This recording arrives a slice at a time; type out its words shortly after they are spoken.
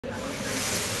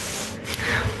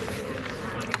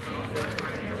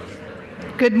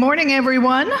Good morning,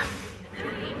 everyone.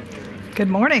 Good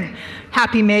morning.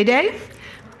 Happy May Day.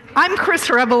 I'm Chris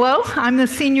Revelo. I'm the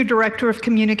Senior Director of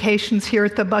Communications here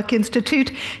at the Buck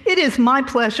Institute. It is my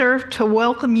pleasure to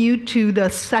welcome you to the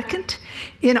second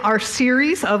in our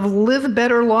series of Live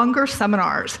Better Longer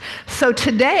seminars. So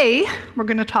today, we're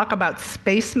going to talk about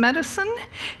space medicine,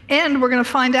 and we're going to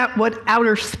find out what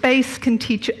outer space can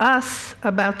teach us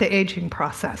about the aging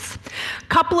process. A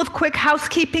couple of quick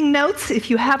housekeeping notes. If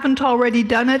you haven't already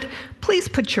done it, please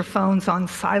put your phones on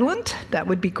silent. That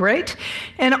would be great.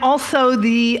 And also,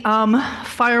 the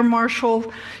fire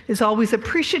marshal is always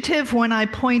appreciative when I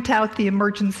point out the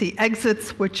emergency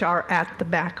exits, which are at the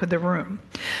back of the room.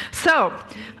 So,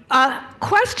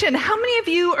 question, how many of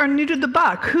you are new to the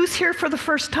Buck? Who's here for the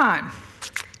first time?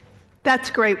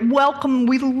 That's great. Welcome.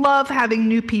 We love having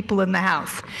new people in the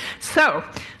house. So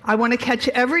I want to catch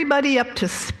everybody up to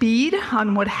speed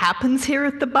on what happens here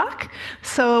at the Buck.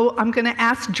 So I'm going to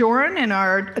ask Joran in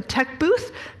our tech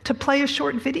booth to play a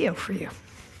short video for you.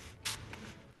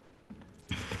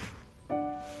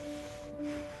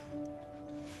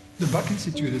 The Buck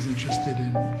Institute is interested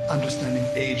in understanding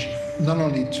aging, not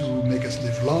only to make us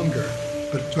live longer,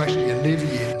 but to actually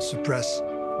alleviate and suppress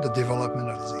the development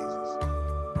of diseases.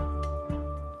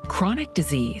 Chronic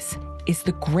disease is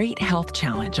the great health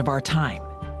challenge of our time.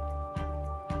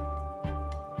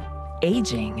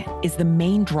 Aging is the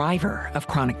main driver of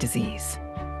chronic disease.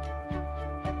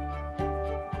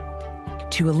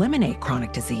 To eliminate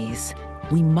chronic disease,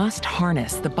 we must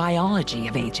harness the biology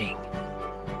of aging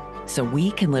so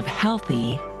we can live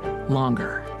healthy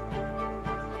longer.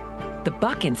 The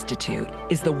Buck Institute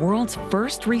is the world's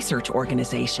first research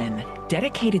organization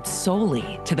dedicated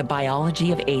solely to the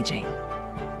biology of aging.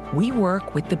 We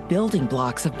work with the building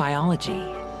blocks of biology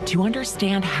to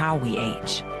understand how we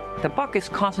age. The Buck is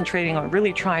concentrating on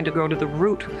really trying to go to the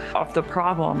root of the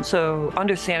problem, so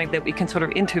understanding that we can sort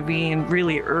of intervene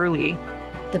really early.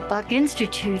 The Buck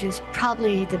Institute is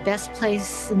probably the best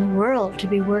place in the world to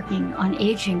be working on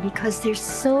aging because there's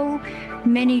so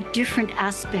many different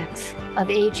aspects of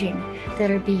aging that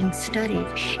are being studied.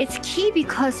 It's key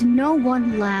because no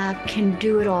one lab can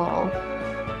do it all.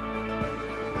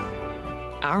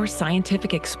 Our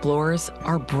scientific explorers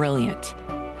are brilliant,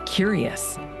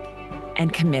 curious,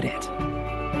 and committed.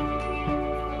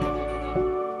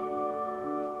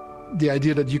 The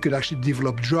idea that you could actually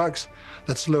develop drugs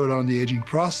that slow down the aging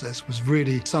process was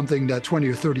really something that 20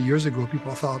 or 30 years ago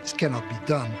people thought this cannot be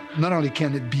done. Not only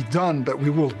can it be done, but we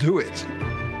will do it.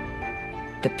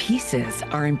 The pieces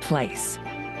are in place.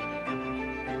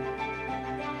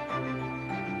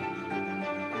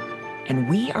 And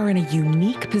we are in a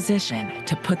unique position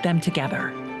to put them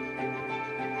together.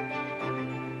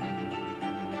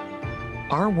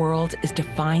 Our world is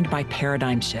defined by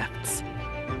paradigm shifts,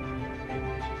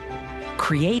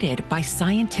 created by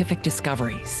scientific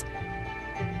discoveries.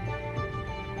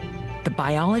 The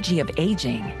biology of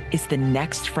aging is the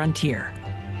next frontier.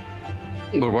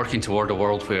 We're working toward a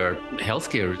world where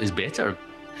healthcare is better.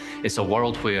 It's a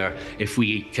world where if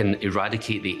we can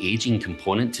eradicate the aging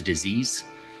component to disease,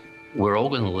 we're all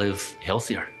going to live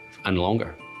healthier and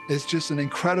longer. It's just an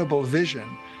incredible vision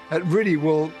that really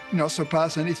will,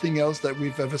 surpass anything else that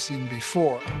we've ever seen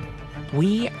before.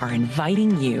 We are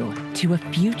inviting you to a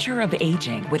future of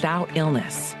aging without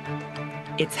illness.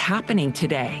 It's happening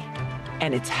today,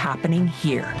 and it's happening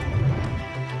here.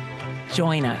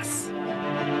 Join us.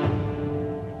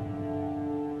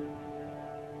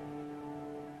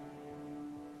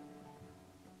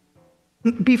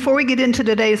 Before we get into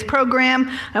today's program,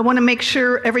 I want to make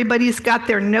sure everybody's got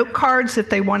their note cards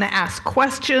if they want to ask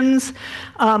questions.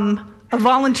 A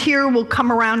volunteer will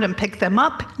come around and pick them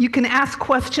up. You can ask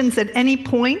questions at any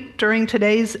point during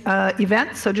today's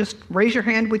event, so just raise your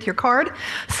hand with your card.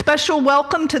 Special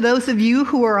welcome to those of you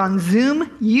who are on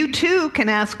Zoom. You too can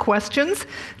ask questions.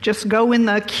 Just go in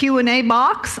the Q&A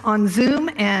box on Zoom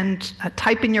and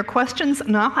type in your questions,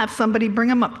 and I'll have somebody bring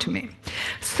them up to me.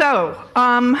 So,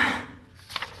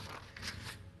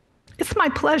 it's my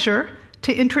pleasure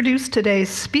to introduce today's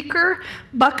speaker,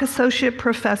 Buck Associate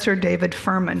Professor David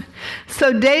Furman.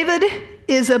 So David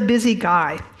is a busy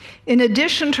guy. In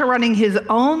addition to running his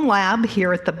own lab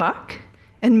here at the Buck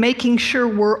and making sure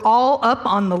we're all up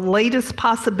on the latest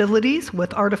possibilities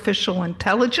with artificial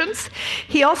intelligence,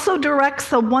 he also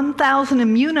directs a 1,000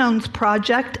 Immunomes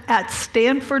project at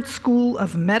Stanford School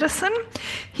of Medicine.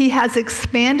 He has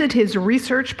expanded his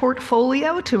research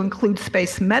portfolio to include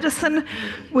space medicine,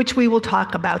 which we will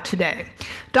talk about today.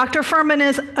 Dr. Furman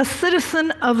is a citizen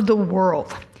of the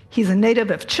world. He's a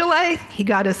native of Chile. He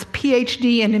got his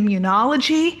PhD in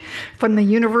immunology from the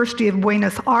University of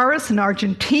Buenos Aires in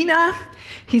Argentina.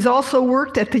 He's also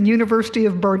worked at the University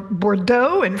of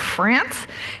Bordeaux in France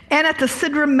and at the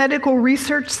Sidra Medical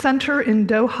Research Center in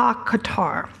Doha,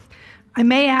 Qatar. I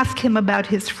may ask him about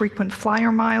his frequent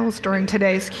flyer miles during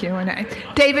today's Q&A.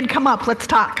 David, come up, let's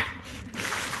talk.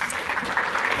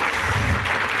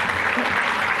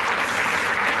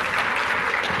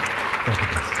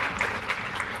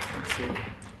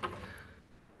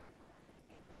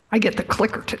 I get the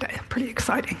clicker today, pretty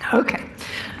exciting. Okay.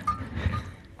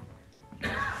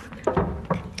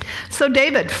 So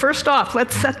David, first off,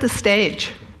 let's set the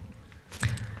stage.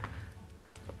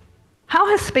 How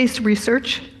has space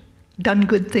research done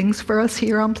good things for us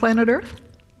here on planet Earth?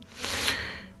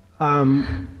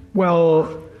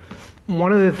 Well,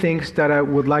 one of the things that I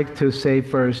would like to say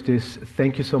first is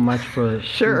thank you so much for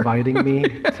inviting me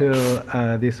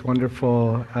to this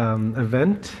wonderful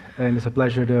event. And it's a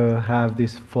pleasure to have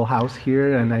this full house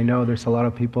here. And I know there's a lot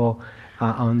of people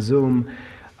on Zoom.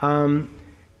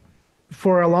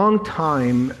 For a long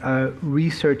time,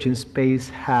 research in space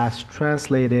has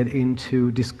translated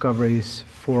into discoveries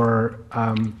for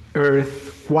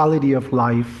Earth, quality of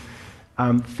life.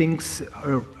 Things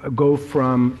go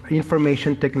from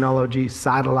information technology,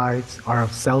 satellites, our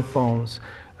cell phones,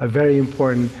 very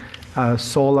important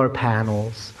solar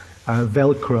panels,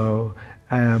 Velcro,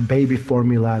 baby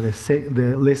formula,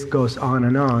 the list goes on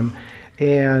and on.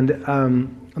 And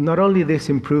not only this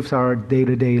improves our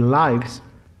day-to-day lives,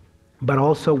 but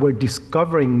also we're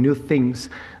discovering new things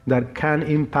that can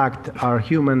impact our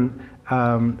human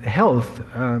health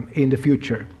in the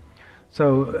future.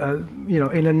 So,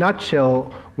 in a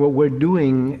nutshell, what we're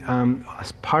doing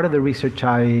as part of the research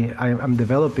I'm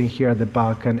developing here at the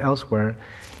Buck and elsewhere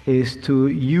is to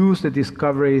use the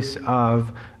discoveries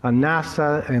of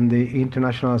NASA and the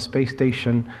International Space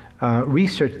Station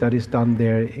research that is done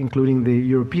there, including the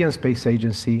European Space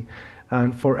Agency,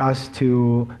 and for us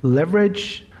to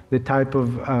leverage the type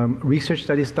of research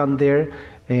that is done there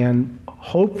and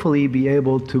hopefully be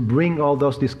able to bring all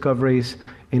those discoveries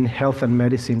in health and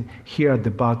medicine here at the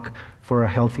Buck for a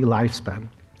healthy lifespan.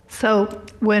 So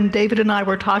when David and I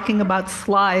were talking about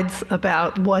slides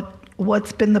about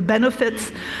what's been the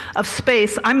benefits of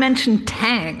space, I mentioned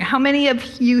Tang. How many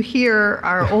of you here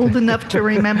are old enough to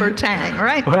remember Tang,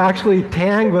 right? Well, actually,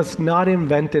 Tang was not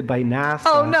invented by NASA.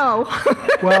 Oh, no.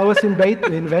 Well, it was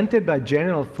invented by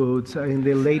General Foods in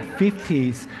the late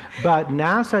 50s, but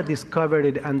NASA discovered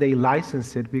it and they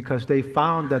licensed it because they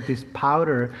found that this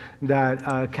powder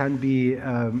that can be,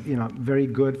 very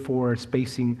good for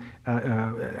spacing,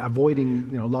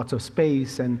 avoiding, lots of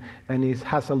space, and it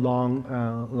has a long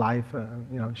life,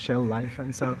 shelf life,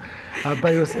 and so.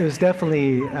 But it was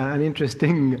definitely an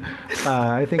interesting.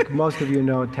 I think most of you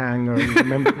know Tang or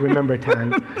remember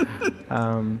Tang.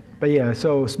 But yeah,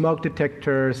 so smoke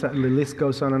detectors, the list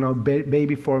goes on and on.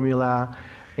 Baby formula.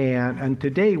 And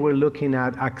today we're looking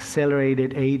at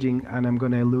accelerated aging, and I'm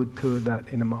going to allude to that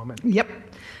in a moment. Yep.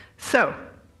 So,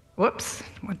 whoops,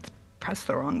 let's press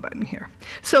the wrong button here.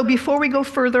 So before we go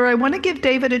further, I want to give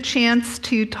David a chance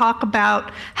to talk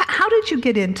about how did you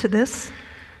get into this?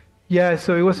 Yeah,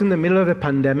 so it was in the middle of the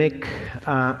pandemic,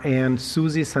 and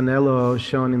Susie Sanello,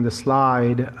 shown in the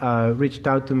slide, reached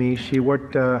out to me. She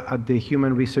worked at the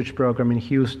Human Research Program in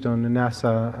Houston,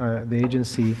 NASA, the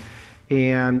agency.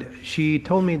 And she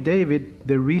told me, David,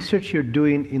 the research you're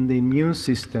doing in the immune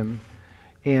system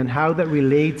and how that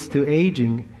relates to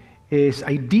aging is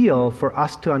ideal for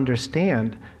us to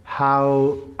understand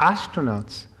how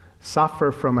astronauts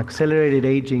suffer from accelerated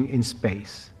aging in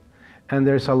space. And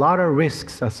there's a lot of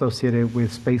risks associated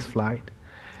with spaceflight.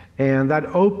 And that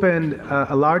opened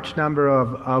a large number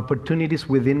of opportunities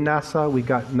within NASA. We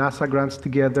got NASA grants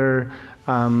together,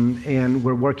 and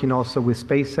we're working also with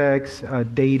SpaceX,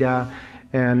 data.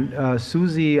 And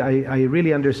Susie, I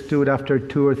really understood after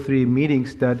 2 or 3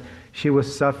 meetings that she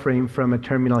was suffering from a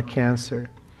terminal cancer.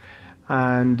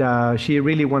 And she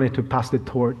really wanted to pass the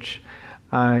torch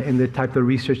in the type of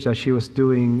research that she was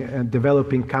doing,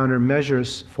 developing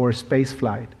countermeasures for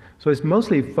spaceflight. So it's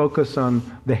mostly focused on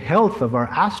the health of our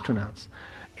astronauts.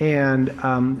 And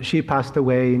she passed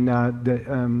away in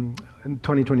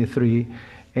 2023.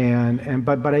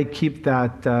 But I keep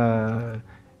that,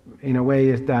 in a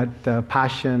way, that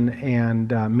passion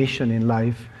and mission in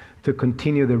life to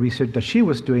continue the research that she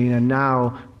was doing and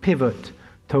now pivot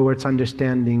towards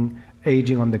understanding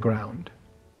aging on the ground.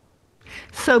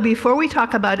 So before we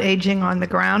talk about aging on the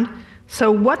ground,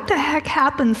 so what the heck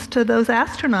happens to those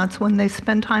astronauts when they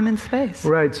spend time in space?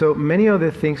 Right, so many of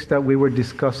the things that we were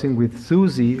discussing with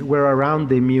Susie were around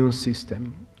the immune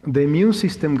system. the immune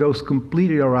system goes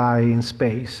completely awry in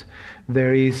space.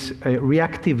 There is a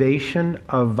reactivation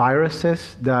of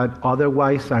viruses that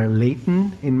otherwise are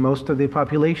latent in most of the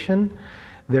population.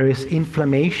 There is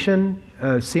inflammation,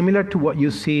 similar to what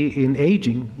you see in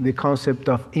aging, the concept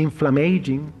of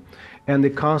inflammaging and the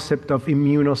concept of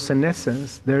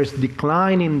immunosenescence. There's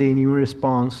decline in the immune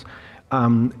response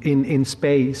in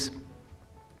space.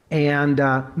 And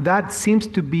that seems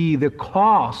to be the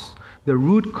cause, the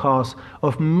root cause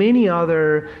of many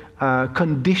other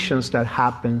conditions that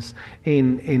happens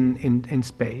in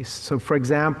space. So for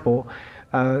example,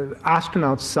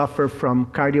 astronauts suffer from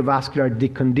cardiovascular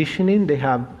deconditioning. They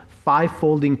have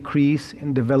 5-fold increase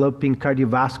in developing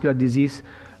cardiovascular disease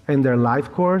in their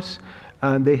life course.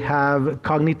 They have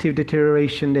cognitive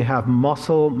deterioration, they have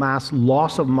muscle mass,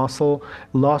 loss of muscle,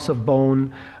 loss of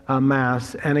bone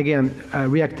mass, and again,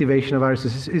 reactivation of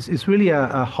viruses. It's really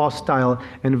a hostile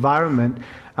environment.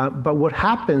 But what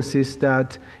happens is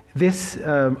that this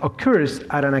occurs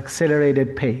at an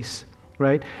accelerated pace,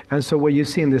 right? And so what you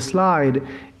see in the slide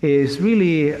is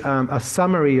really a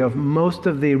summary of most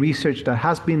of the research that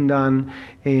has been done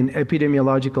in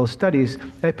epidemiological studies.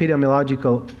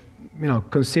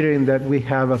 Considering that we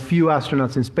have a few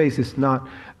astronauts in space, it's not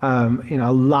a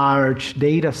large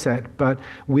data set, but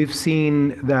we've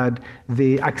seen that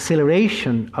the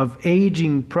acceleration of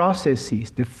aging processes,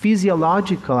 the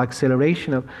physiological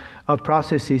acceleration of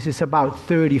processes is about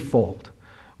 30-fold,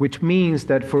 which means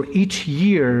that for each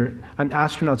year an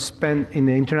astronaut spent in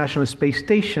the International Space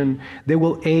Station, they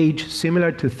will age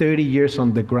similar to 30 years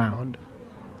on the ground.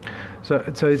 So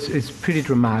it's pretty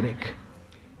dramatic.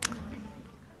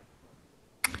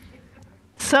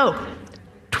 So,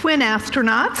 twin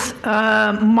astronauts,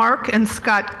 Mark and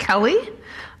Scott Kelly.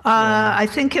 I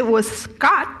think it was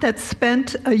Scott that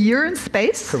spent a year in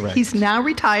space. Correct. He's now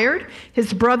retired.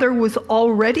 His brother was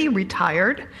already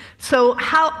retired. So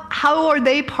how are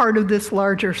they part of this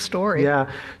larger story?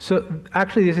 Yeah, so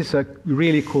actually this is a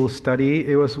really cool study.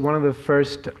 It was one of the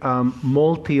first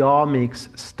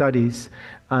multi-omics studies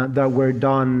that were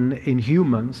done in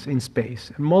humans in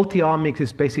space. Multi-omics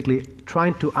is basically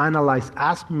trying to analyze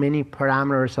as many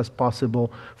parameters as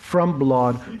possible from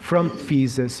blood, from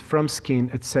feces, from skin,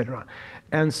 etc.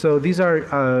 And so these are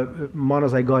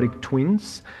monozygotic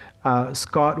twins.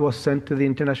 Scott was sent to the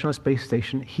International Space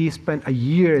Station. He spent a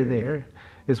year there.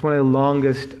 It's one of the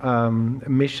longest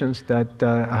missions that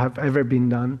have ever been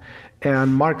done.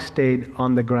 And Mark stayed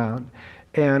on the ground.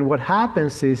 And what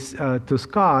happens is, to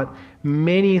Scott,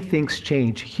 many things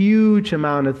change. Huge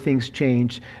amount of things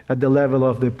change at the level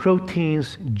of the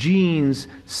proteins, genes,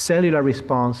 cellular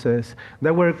responses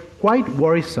that were quite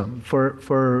worrisome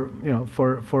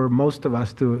for most of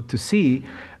us to see.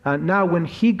 Now, when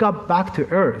he got back to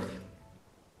Earth,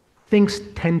 things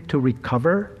tend to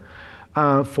recover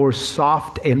for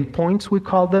soft endpoints, we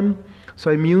call them.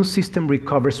 So immune system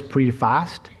recovers pretty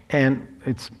fast, and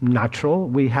it's natural.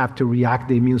 We have to react.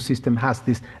 The immune system has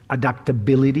this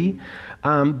adaptability.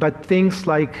 But things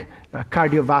like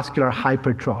cardiovascular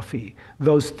hypertrophy,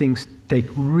 those things take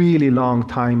really long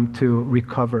time to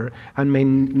recover and may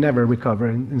never recover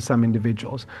in some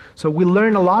individuals. So we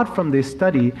learn a lot from this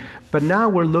study, but now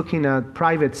we're looking at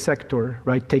private sector,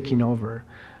 right, taking over.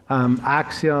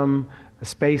 Axiom,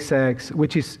 SpaceX,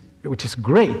 which is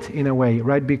great in a way,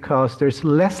 right? Because there's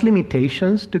less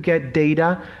limitations to get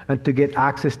data and to get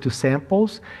access to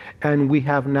samples. And we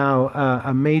have now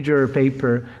a major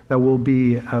paper that will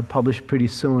be published pretty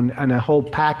soon, and a whole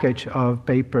package of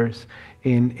papers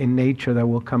in Nature that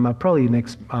will come up probably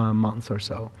next month or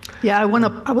so. Yeah,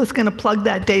 I was going to plug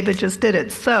that. David just did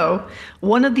it. So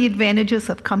one of the advantages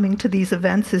of coming to these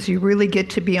events is you really get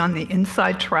to be on the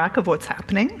inside track of what's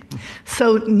happening.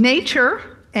 So Nature,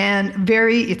 and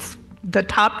it's the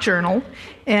top journal,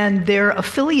 and their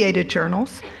affiliated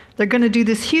journals, they're going to do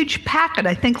this huge packet,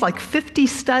 I think like 50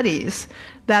 studies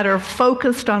that are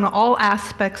focused on all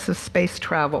aspects of space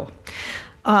travel.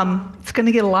 It's going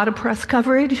to get a lot of press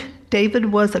coverage.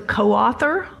 David was a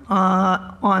co-author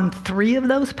on 3 of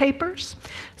those papers.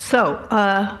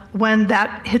 So when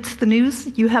that hits the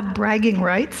news, you have bragging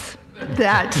rights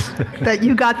that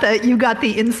you got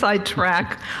the inside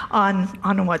track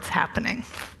on what's happening.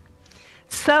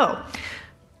 So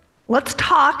let's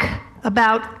talk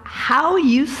about how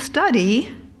you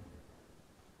study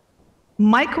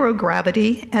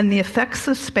microgravity and the effects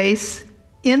of space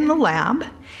in the lab.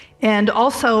 And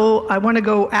also, I want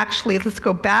to let's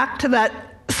go back to that.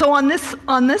 So on this,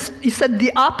 you said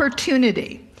the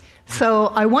opportunity. So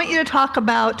I want you to talk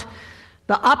about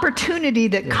the opportunity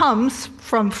that comes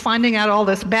from finding out all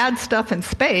this bad stuff in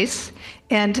space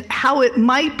and how it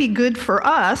might be good for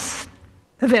us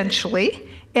eventually,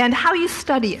 and how you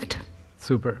study it.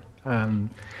 Super.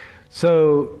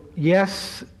 So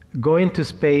yes, going to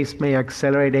space may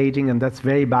accelerate aging, and that's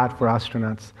very bad for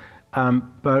astronauts.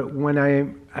 But when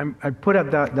I put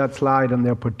up that slide on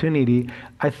the opportunity,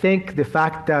 I think the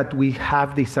fact that we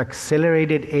have this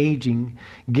accelerated aging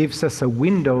gives us a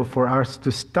window for us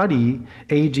to study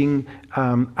aging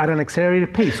at an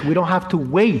accelerated pace. We don't have to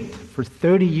wait for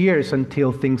 30 years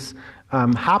until things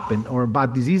happen or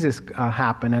bad diseases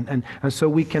happen. And so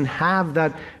we can have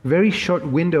that very short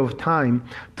window of time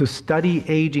to study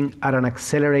aging at an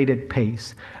accelerated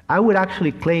pace. I would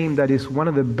actually claim that is one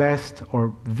of the best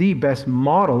or the best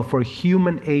model for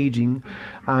human aging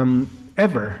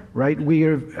ever, right? We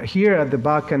are here at the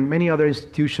Buck and many other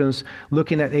institutions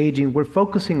looking at aging. We're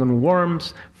focusing on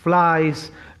worms,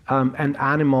 flies, and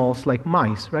animals like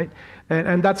mice, right?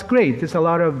 And that's great. There's a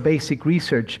lot of basic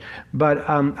research. But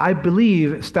I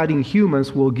believe studying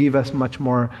humans will give us much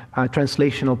more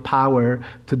translational power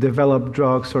to develop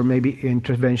drugs or maybe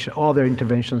other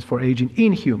interventions for aging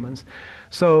in humans.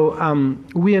 So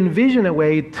we envision a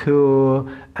way to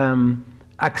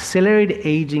accelerate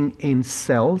aging in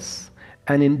cells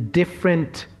and in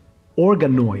different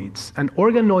organoids. And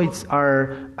organoids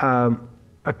are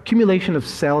accumulation of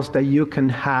cells that you can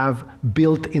have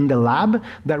built in the lab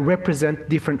that represent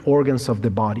different organs of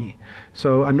the body.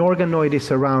 So an organoid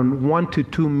is around 1 to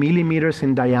 2 millimeters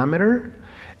in diameter,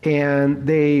 and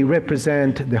they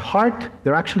represent the heart.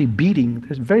 They're actually beating.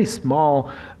 There's very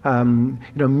small,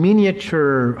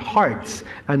 miniature hearts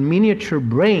and miniature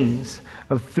brains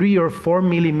of 3 or 4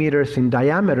 millimeters in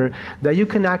diameter that you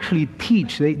can actually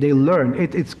teach. They learn.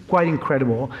 It's quite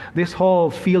incredible. This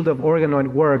whole field of organoid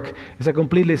work is a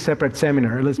completely separate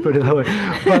seminar, let's put it that way.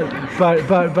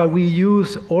 But we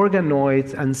use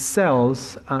organoids and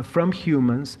cells from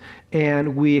humans,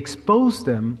 and we expose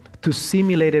them to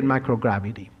simulated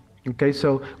microgravity. Okay,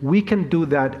 so we can do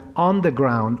that on the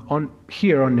ground,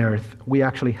 here on Earth. We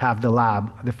actually have the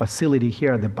lab, the facility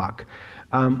here at the Buck.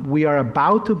 We are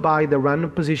about to buy the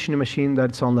random positioning machine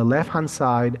that's on the left-hand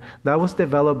side. That was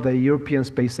developed by the European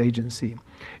Space Agency.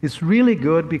 It's really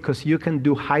good because you can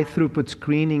do high-throughput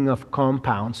screening of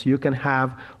compounds. You can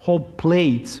have whole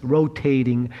plates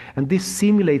rotating, and this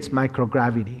simulates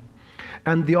microgravity.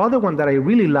 And the other one that I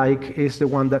really like is the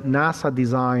one that NASA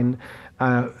designed,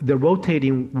 the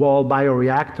rotating wall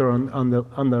bioreactor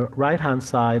on the right-hand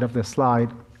side of the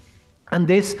slide. And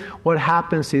this, what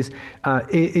happens is,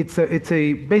 it's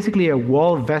basically a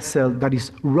wall vessel that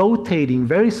is rotating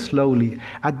very slowly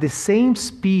at the same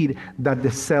speed that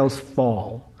the cells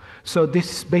fall. So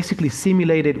this is basically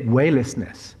simulated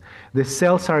weightlessness. The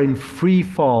cells are in free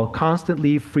fall,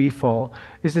 constantly free fall.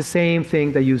 It's the same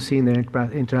thing that you see in the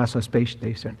International Space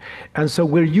Station. And so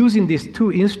we're using these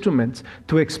two instruments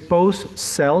to expose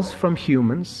cells from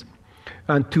humans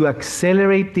and to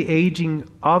accelerate the aging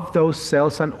of those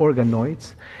cells and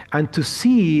organoids, and to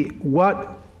see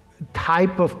what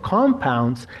type of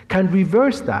compounds can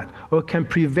reverse that or can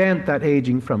prevent that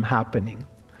aging from happening.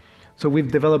 So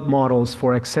we've developed models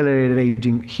for accelerated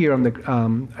aging here on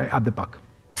at the Buck.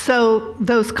 So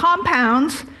those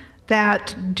compounds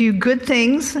that do good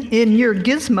things in your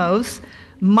gizmos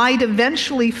might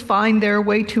eventually find their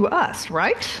way to us,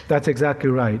 right? That's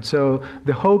exactly right. So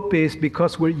the hope is,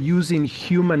 because we're using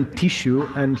human tissue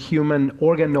and human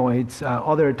organoids,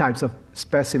 other types of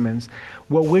specimens,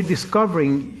 what we're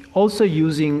discovering also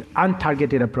using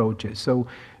untargeted approaches. So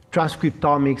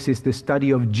transcriptomics is the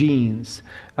study of genes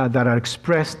that are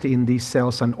expressed in these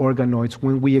cells and organoids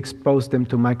when we expose them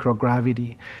to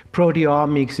microgravity.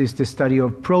 Proteomics is the study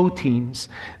of proteins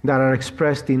that are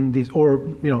expressed in these, or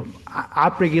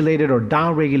upregulated or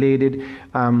downregulated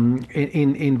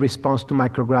in response to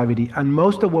microgravity. And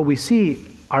most of what we see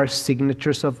are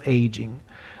signatures of aging,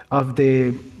 of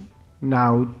the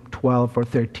now 12 or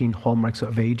 13 hallmarks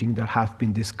of aging that have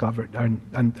been discovered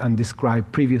and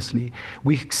described previously.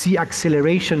 We see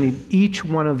acceleration in each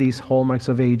one of these hallmarks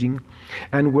of aging,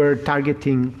 and we're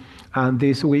targeting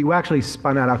this. We actually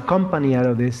spun out a company out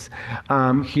of this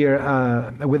here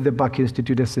with the Buck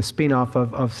Institute as a spin-off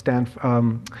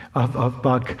of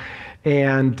Buck.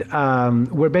 And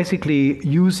we're basically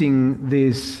using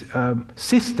this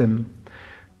system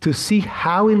to see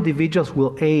how individuals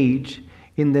will age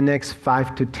in the next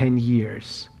 5 to 10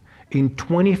 years, in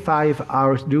 25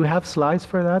 hours. Do you have slides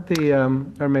for that?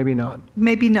 Or maybe not?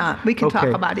 Maybe not. We can talk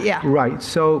about it, yeah. Right.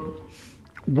 So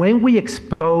when we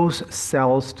expose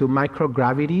cells to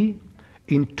microgravity,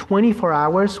 in 24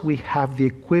 hours, we have the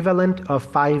equivalent of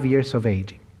 5 years of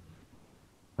aging.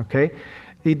 Okay?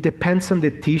 It depends on the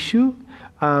tissue.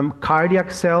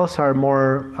 Cardiac cells are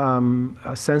more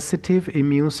sensitive,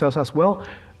 immune cells as well.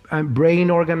 brain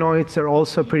organoids are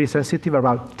also pretty sensitive,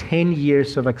 about 10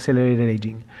 years of accelerated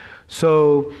aging.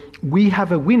 So we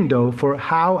have a window for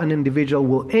how an individual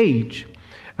will age.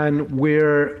 And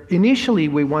initially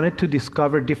we wanted to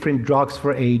discover different drugs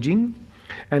for aging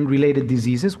and related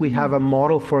diseases. We have a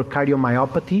model for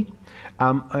cardiomyopathy,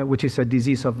 which is a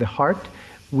disease of the heart.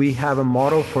 We have a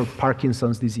model for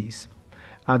Parkinson's disease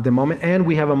at the moment, and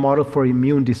we have a model for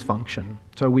immune dysfunction.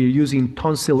 So we're using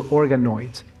tonsil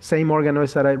organoids, same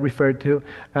organoids that I referred to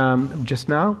just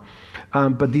now,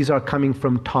 but these are coming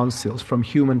from tonsils, from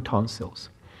human tonsils.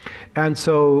 And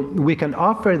so we can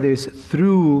offer this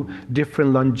through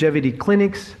different longevity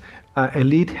clinics,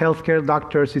 elite healthcare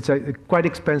doctors. It's quite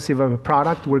expensive of a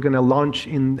product. We're going to launch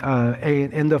in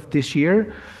end of this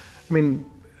year. I mean,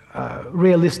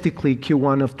 realistically,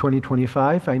 Q1 of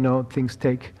 2025. I know things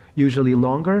take usually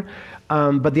longer,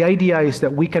 but the idea is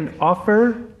that we can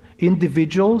offer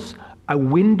individuals a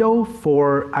window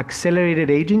for accelerated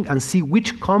aging and see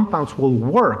which compounds will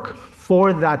work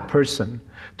for that person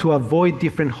to avoid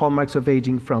different hallmarks of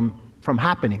aging from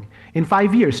happening. In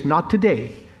 5 years, not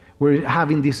today. We're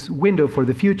having this window for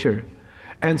the future.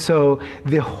 And so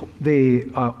the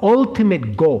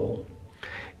ultimate goal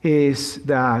is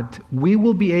that we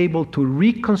will be able to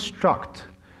reconstruct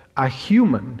a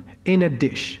human in a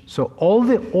dish. So all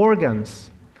the organs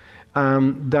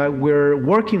that we're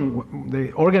working, the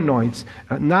organoids,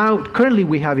 now currently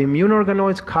we have immune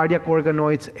organoids, cardiac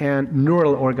organoids, and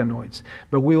neural organoids.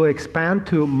 But we will expand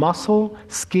to muscle,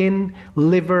 skin,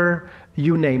 liver,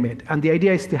 you name it. And the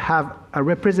idea is to have a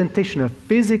representation, a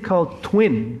physical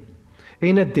twin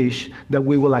in a dish that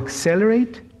we will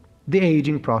accelerate the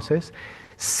aging process,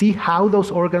 see how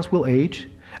those organs will age,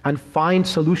 and find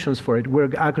solutions for it.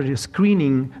 We're actually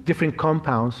screening different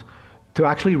compounds to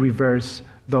actually reverse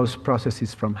those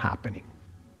processes from happening.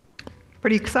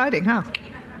 Pretty exciting, huh?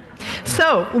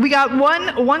 So we got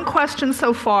one question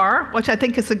so far, which I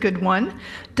think is a good one.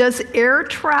 Does air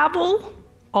travel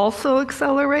also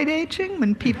accelerate aging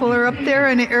when people are up there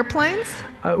in airplanes?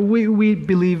 We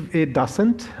believe it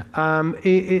doesn't.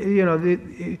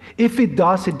 If it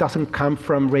does, it doesn't come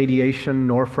from radiation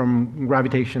nor from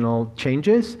gravitational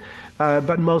changes,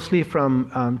 but mostly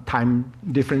from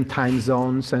different time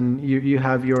zones, and you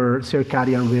have your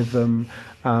circadian rhythm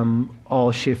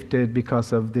all shifted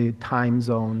because of the time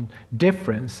zone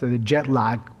difference, so the jet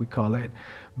lag, we call it.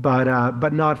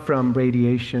 But not from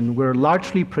radiation. We're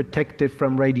largely protected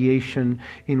from radiation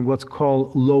in what's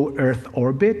called low Earth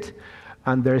orbit,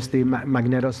 and there's the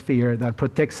magnetosphere that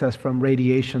protects us from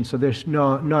radiation, so there's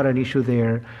not an issue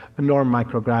there, nor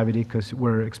microgravity, because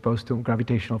we're exposed to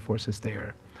gravitational forces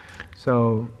there.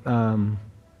 So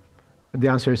the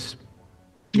answer is...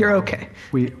 You're okay.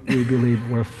 We believe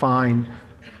we're fine.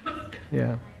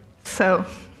 Yeah. So...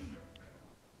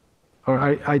 Or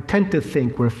I tend to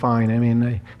think we're fine. I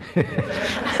mean,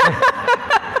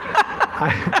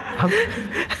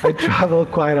 I travel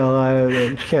quite a lot.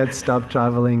 I can't stop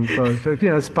traveling. But,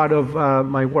 it's part of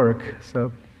my work.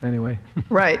 So anyway.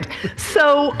 Right.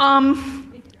 So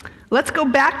let's go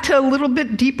back to a little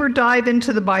bit deeper dive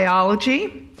into the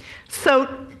biology. So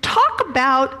talk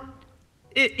about,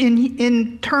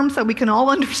 in terms that we can all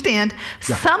understand,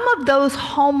 some of those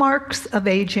hallmarks of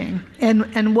aging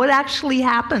and what actually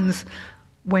happens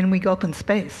when we go up in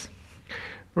space.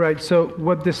 Right, so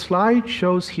what the slide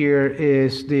shows here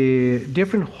is the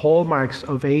different hallmarks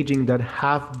of aging that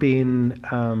have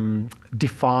been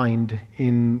defined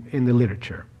in the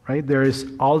literature, right? There is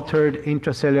altered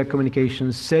intracellular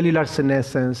communication, cellular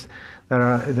senescence,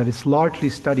 that is largely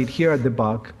studied here at the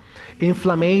Buck.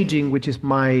 Inflammaging, which is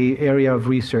my area of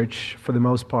research for the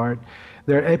most part.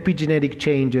 There are epigenetic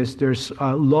changes, there's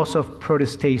loss of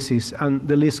proteostasis, and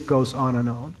the list goes on and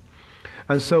on.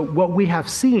 And so what we have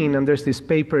seen, and there's this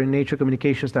paper in Nature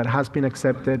Communications that has been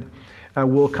accepted,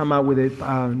 will come out with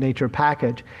a Nature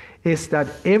package, is that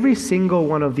every single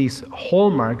one of these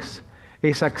hallmarks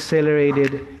is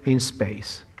accelerated in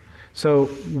space. So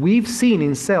we've seen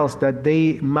in cells that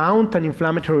they mount an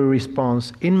inflammatory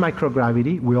response in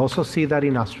microgravity. We also see that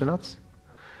in astronauts.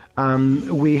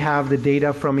 We have the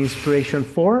data from Inspiration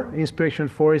 4. Inspiration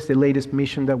 4 is the latest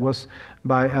mission that was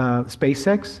by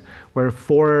SpaceX, where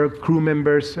 4 crew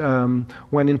members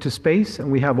went into space,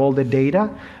 and we have all the data,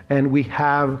 and we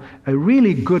have a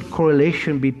really good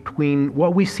correlation between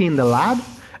what we see in the lab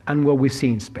and what we see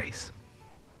in space.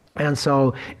 And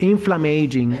so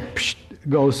inflammaging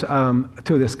goes to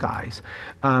the skies.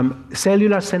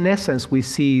 Cellular senescence, we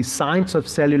see signs of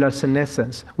cellular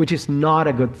senescence, which is not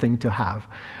a good thing to have.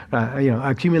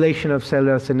 Accumulation of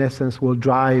cellular senescence will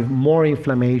drive more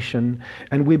inflammation,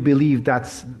 and we believe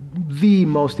that's the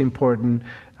most important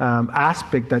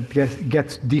aspect that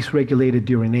gets dysregulated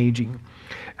during aging.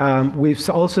 We've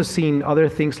also seen other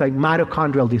things like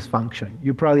mitochondrial dysfunction.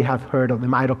 You probably have heard of the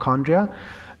mitochondria.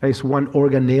 It's one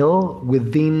organelle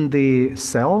within the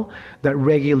cell that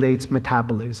regulates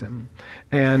metabolism,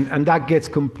 and that gets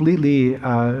completely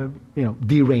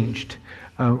deranged.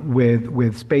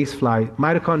 With space flight,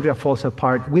 mitochondria falls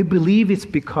apart. We believe it's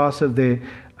because of the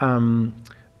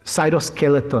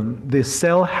cytoskeleton. The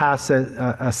cell has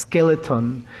a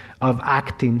skeleton of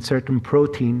actin, certain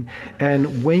protein,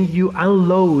 and when you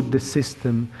unload the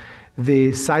system,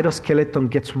 the cytoskeleton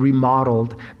gets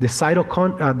remodeled. The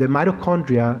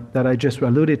mitochondria that I just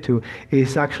alluded to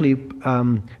is actually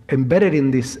embedded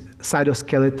in this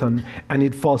cytoskeleton, and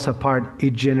it falls apart.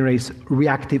 It generates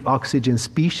reactive oxygen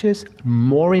species,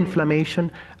 more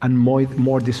inflammation, and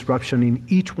more disruption in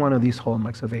each one of these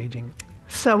hallmarks of aging.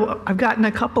 So I've gotten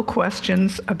a couple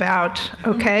questions about,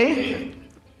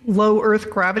 low Earth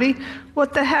gravity.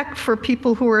 What the heck for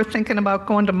people who are thinking about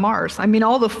going to Mars? I mean,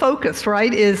 all the focus,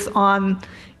 right, is on,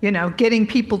 getting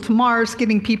people to Mars,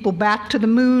 getting people back to the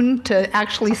moon to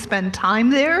actually spend time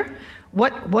there.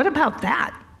 What about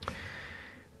that?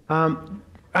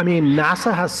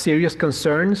 NASA has serious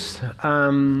concerns.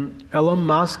 Elon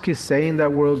Musk is saying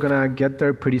that we're going to get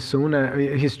there pretty soon.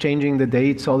 He's changing the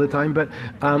dates all the time, but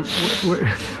we're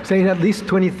saying at least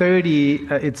 2030,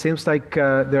 it seems like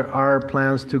there are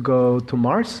plans to go to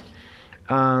Mars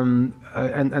and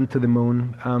to the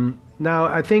moon. Now,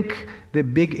 I think the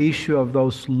big issue of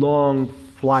those long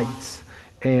flights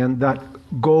and that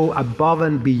go above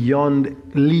and beyond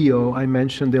LEO, I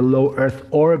mentioned the low Earth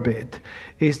orbit,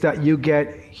 is that you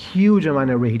get huge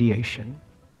amount of radiation.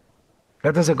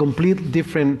 That is a completely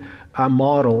different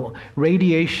model.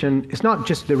 Radiation is not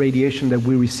just the radiation that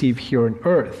we receive here on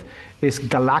Earth. It's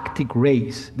galactic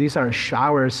rays. These are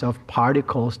showers of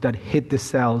particles that hit the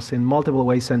cells in multiple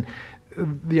ways, and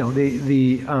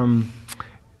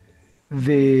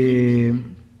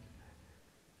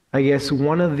I guess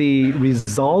one of the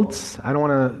results, I don't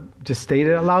want to just state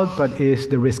it aloud, but is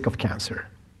the risk of cancer,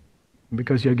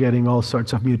 because you're getting all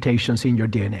sorts of mutations in your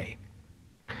DNA.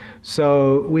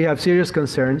 So we have serious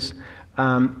concerns.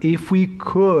 If we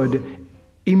could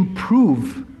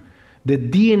improve the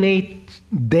DNA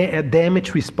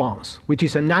damage response, which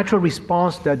is a natural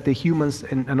response that the humans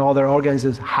and other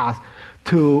organisms have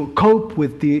to cope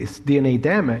with this DNA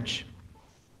damage,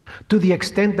 to the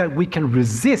extent that we can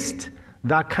resist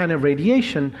that kind of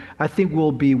radiation, I think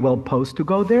we'll be well posed to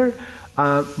go there.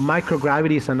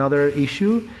 Microgravity is another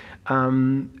issue.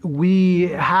 We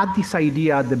had this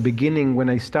idea at the beginning when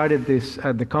I started this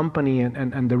at the company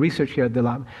and the research here at the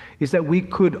lab, is that we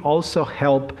could also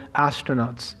help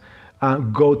astronauts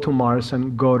go to Mars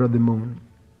and go to the moon.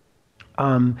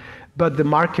 But the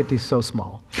market is so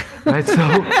small, right?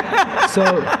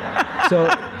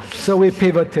 So we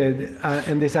pivoted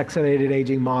in this accelerated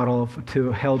aging model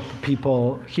to help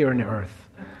people here on Earth.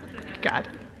 Got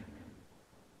it.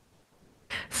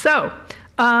 So,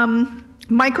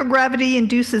 microgravity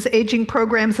induces aging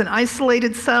programs in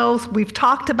isolated cells. We've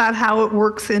talked about how it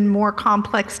works in more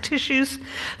complex tissues.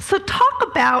 So talk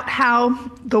about how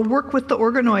the work with the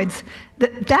organoids,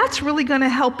 that's really going to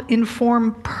help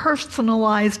inform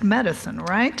personalized medicine,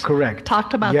 right? Correct.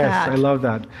 Talked about that. Yes, I love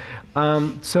that.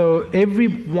 So every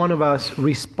one of us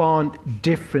respond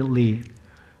differently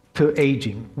to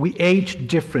aging. We age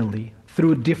differently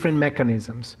through different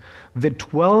mechanisms. The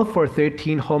 12 or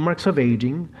 13 hallmarks of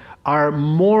aging are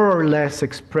more or less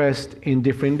expressed in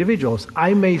different individuals.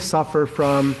 I may suffer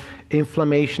from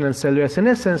inflammation and cellular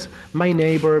senescence. My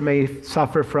neighbor may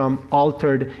suffer from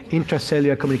altered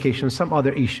intracellular communication, some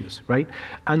other issues, right?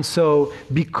 And so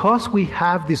because we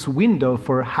have this window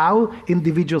for how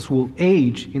individuals will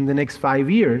age in the next 5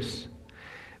 years,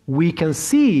 we can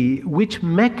see which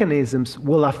mechanisms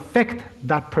will affect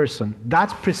that person.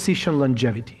 That's precision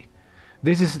longevity.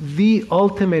 This is the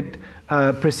ultimate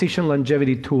precision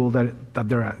longevity tool that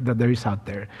there is out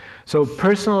there. So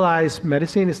personalized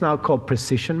medicine is now called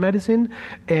precision medicine,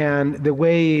 and the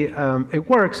way it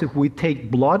works, if we take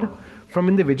blood from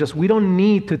individuals, we don't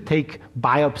need to take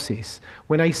biopsies.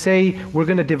 When I say we're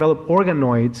going to develop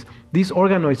organoids, these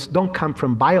organoids don't come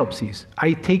from biopsies.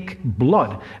 I take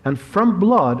blood, and from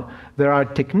blood there are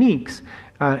techniques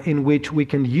in which we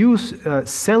can use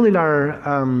cellular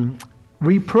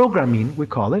reprogramming, we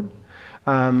call it,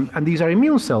 and these are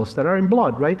immune cells that are in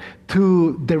blood, right,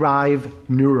 to derive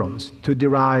neurons, to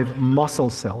derive muscle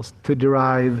cells, to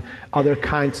derive other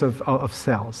kinds of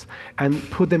cells, and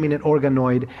put them in an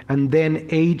organoid, and then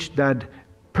age that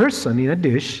person in a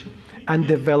dish and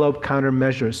develop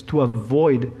countermeasures to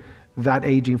avoid that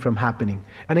aging from happening.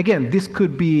 And again, this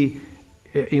could be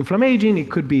inflammation, it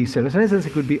could be senescence,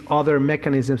 it could be other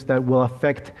mechanisms that will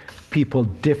affect people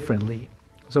differently.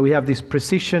 So we have this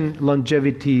precision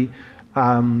longevity,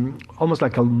 almost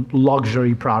like a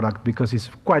luxury product because it's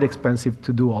quite expensive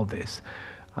to do all this.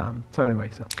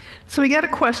 So we got a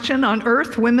question. On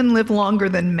Earth, women live longer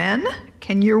than men.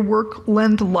 Can your work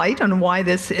lend light on why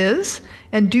this is?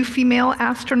 And do female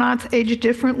astronauts age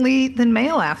differently than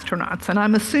male astronauts? And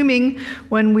I'm assuming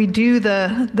when we do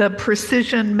the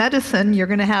precision medicine, you're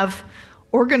going to have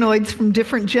organoids from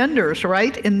different genders,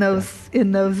 right? In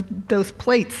those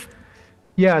plates.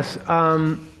 Yes,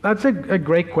 that's a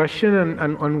great question,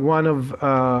 and one of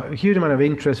a huge amount of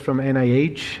interest from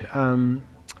NIH.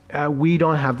 We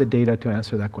don't have the data to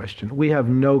answer that question. We have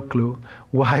no clue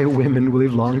why women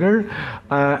live longer,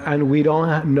 and we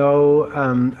don't know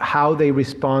how they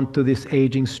respond to this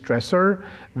aging stressor.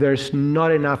 There's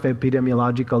not enough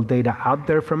epidemiological data out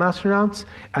there from astronauts,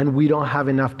 and we don't have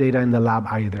enough data in the lab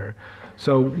either.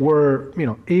 So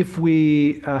if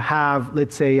we have,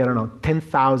 let's say,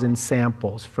 10,000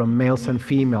 samples from males and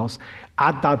females,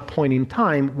 at that point in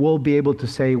time, we'll be able to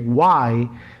say why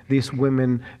these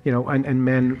women, and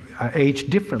men age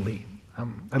differently,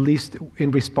 at least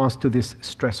in response to this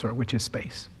stressor, which is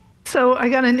space. So I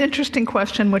got an interesting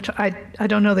question, which I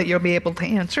don't know that you'll be able to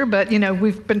answer, but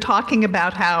we've been talking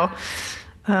about how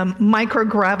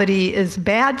microgravity is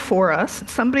bad for us.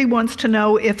 Somebody wants to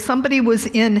know if somebody was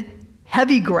in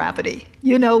heavy gravity,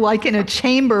 like in a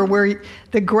chamber where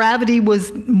the gravity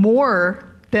was more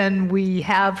than we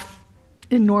have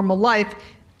in normal life,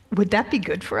 would that be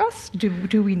good for us?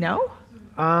 Do we know?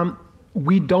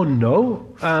 We don't know,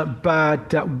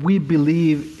 but we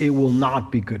believe it will not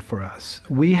be good for us.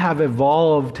 We have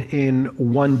evolved in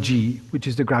 1G, which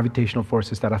is the gravitational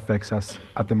forces that affects us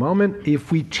at the moment.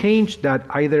 If we change that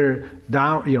either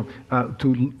down,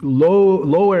 to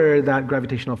lower that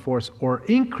gravitational force or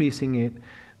increasing it,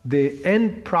 the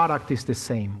end product is the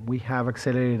same. We have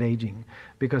accelerated aging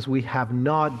because we have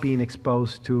not been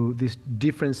exposed to these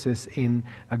differences in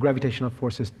gravitational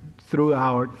forces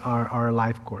throughout our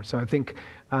life course. So I think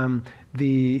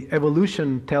the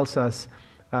evolution tells us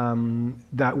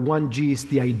that 1G is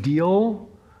the ideal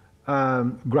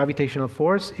gravitational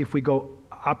force. If we go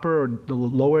upper or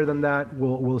lower than that,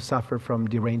 we'll suffer from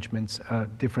derangements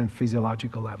at different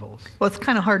physiological levels. Well, it's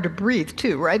kind of hard to breathe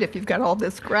too, right? If you've got all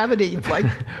this gravity like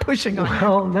pushing on you.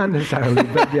 Well, not necessarily,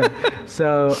 but yeah.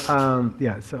 So,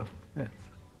 yeah. So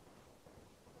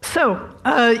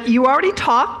you already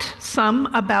talked some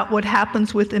about what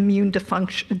happens with immune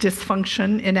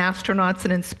dysfunction in astronauts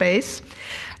and in space.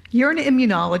 You're an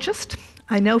immunologist.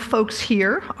 I know folks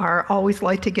here are always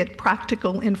like to get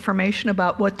practical information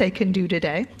about what they can do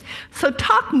today. So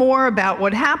talk more about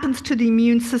what happens to the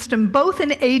immune system, both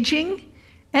in aging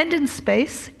and in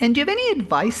space. And do you have any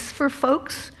advice for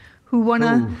folks who want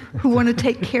to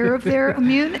take care of their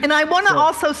immune? And I want to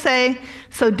also say,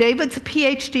 so David's a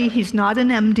PhD, he's not an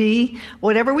MD.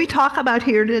 Whatever we talk about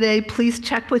here today, please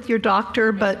check with your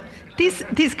doctor, but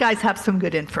these guys have some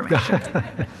good information.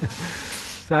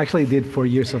 I actually did 4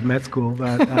 years of med school,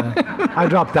 but I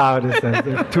dropped out.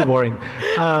 It's too boring.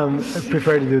 I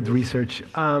prefer to do the research.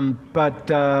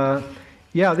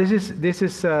 Yeah, this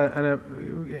is a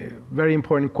very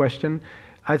important question.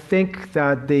 I think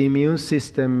that the immune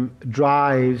system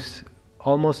drives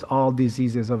almost all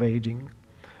diseases of aging.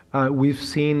 We've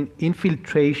seen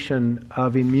infiltration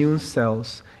of immune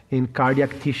cells in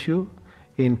cardiac tissue,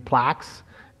 in plaques,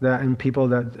 in people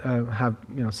that have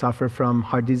suffer from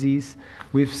heart disease.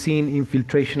 We've seen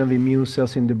infiltration of immune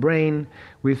cells in the brain.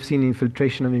 We've seen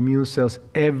infiltration of immune cells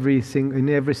in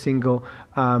every single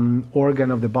organ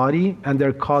of the body, and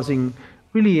they're causing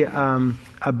really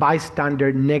a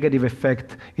bystander negative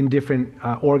effect in different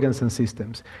organs and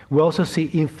systems. We also see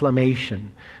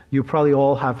inflammation. You probably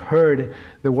all have heard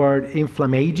the word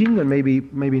inflammaging, and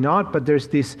maybe not, but there's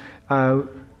this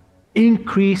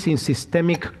increase in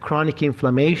systemic chronic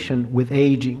inflammation with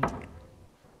aging.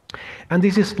 And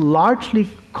this is largely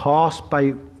caused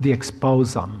by the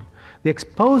exposome. The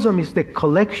exposome is the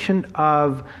collection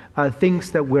of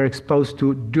things that we're exposed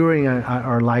to during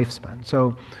our lifespan.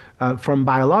 So from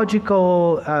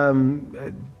biological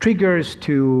triggers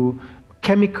to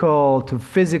chemical to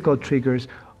physical triggers,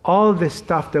 all the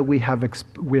stuff that we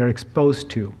are exposed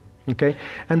to Okay,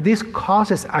 and this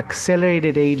causes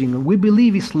accelerated aging. We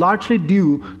believe it's largely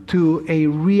due to a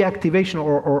reactivation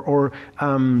or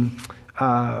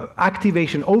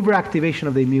activation, overactivation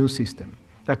of the immune system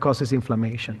that causes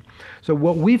inflammation. So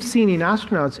what we've seen in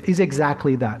astronauts is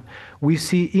exactly that. We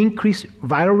see increased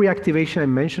viral reactivation I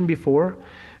mentioned before.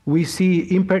 We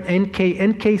see impaired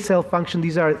NK cell function.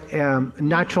 These are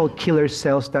natural killer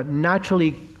cells that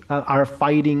naturally are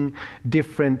fighting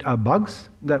different bugs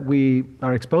that we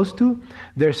are exposed to.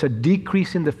 There's a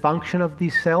decrease in the function of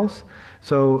these cells.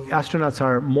 So astronauts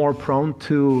are more prone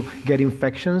to get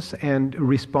infections and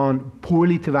respond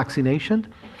poorly to vaccination.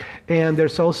 And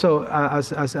there's also,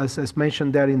 as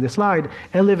mentioned there in the slide,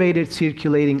 elevated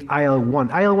circulating IL-1.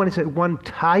 IL-1 is one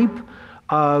type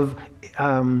of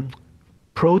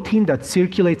protein that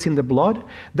circulates in the blood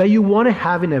that you want to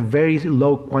have in a very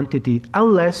low quantity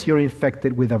unless you're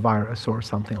infected with a virus or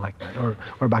something like that,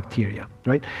 or bacteria,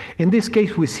 right? In this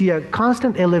case, we see a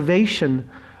constant elevation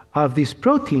of this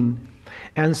protein,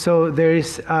 and so there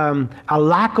is a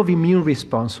lack of immune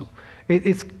response.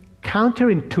 It's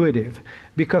counterintuitive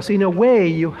because in a way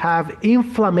you have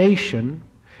inflammation,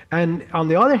 and on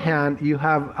the other hand, you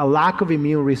have a lack of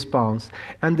immune response.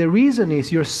 And the reason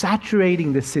is you're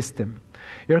saturating the system.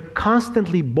 You're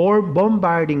constantly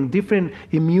bombarding different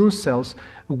immune cells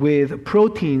with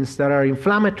proteins that are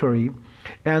inflammatory,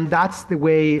 and that's the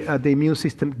way the immune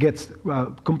system gets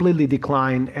completely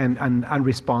declined and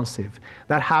unresponsive.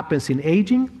 That happens in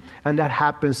aging, and that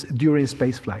happens during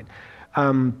spaceflight.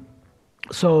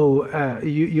 So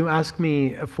you asked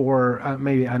me for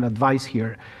maybe an advice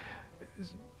here.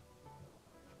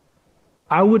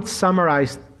 I would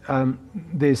summarize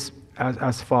this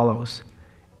as follows.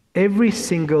 Every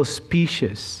single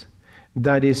species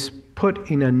that is put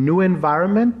in a new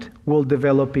environment will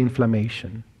develop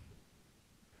inflammation.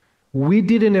 We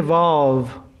didn't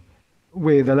evolve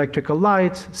with electrical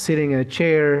lights, sitting in a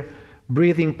chair,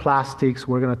 breathing plastics,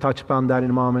 we're going to touch upon that in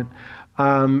a moment,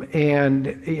 and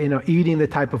eating the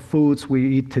type of foods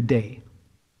we eat today.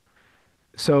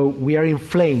 So we are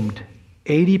inflamed.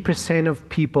 80% of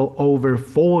people over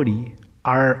 40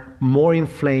 are more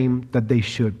inflamed than they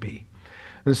should be.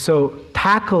 And so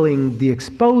tackling the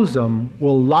exposome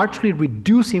will largely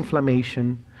reduce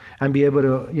inflammation and be able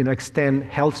to extend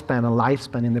health span and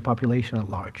lifespan in the population at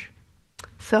large.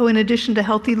 So in addition to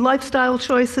healthy lifestyle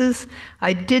choices,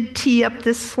 I did tee up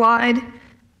this slide.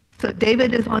 So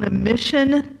David is on a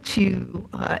mission to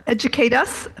educate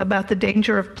us about the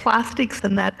danger of plastics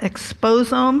and that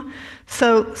exposome.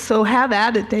 So have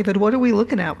at it, David. What are we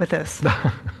looking at with this?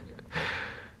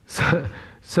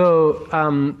 So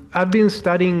I've been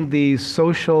studying the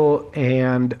social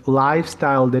and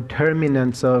lifestyle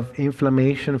determinants of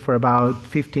inflammation for about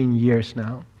 15 years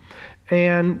now.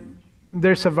 And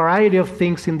there's a variety of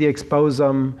things in the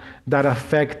exposome that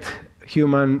affect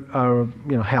human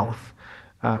health.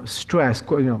 Stress,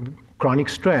 chronic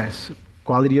stress,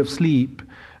 quality of sleep,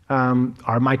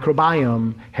 our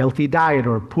microbiome, healthy diet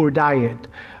or poor diet,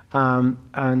 and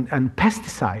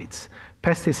pesticides.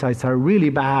 Pesticides are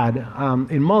really bad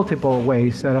in multiple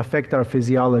ways that affect our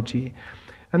physiology.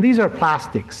 And these are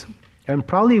plastics. And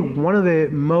probably one of the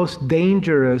most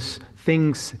dangerous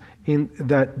things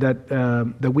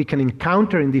that we can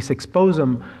encounter in this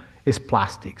exposome is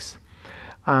plastics.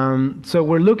 So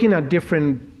we're looking at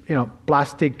different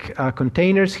plastic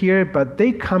containers here, but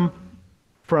they come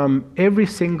from every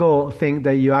single thing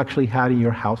that you actually had in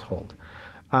your household.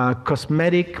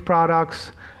 Cosmetic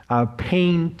products,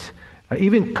 paint,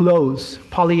 even clothes,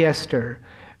 polyester.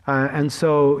 And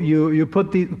so you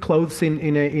put the clothes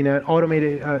in an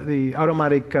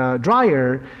automatic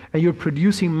dryer, and you're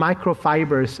producing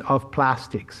microfibers of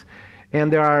plastics.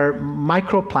 And there are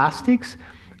microplastics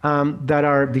that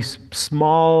are these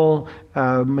small,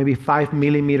 maybe 5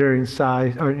 millimeter in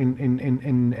size, or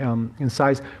in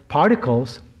size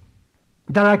particles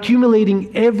that are accumulating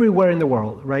everywhere in the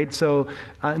world, right? So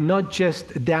not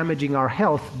just damaging our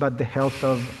health, but the health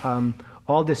of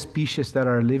all the species that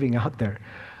are living out there.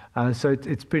 So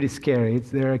it's pretty scary.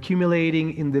 They're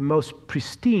accumulating in the most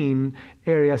pristine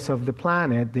areas of the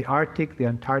planet, the Arctic, the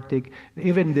Antarctic,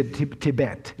 even the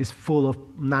Tibet is full of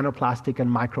nanoplastic and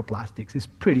microplastics. It's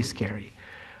pretty scary.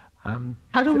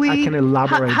 How do we? I can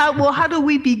elaborate. How do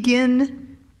we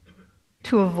begin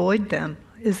to avoid them?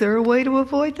 Is there a way to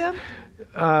avoid them?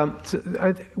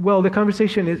 Well, the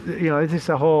conversation is, it is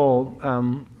a whole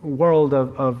world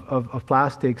of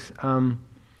plastics.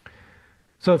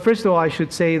 So first of all, I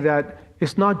should say that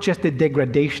it's not just the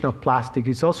degradation of plastic,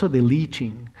 it's also the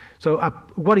leaching. So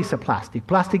what is a plastic?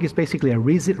 Plastic is basically a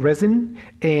resin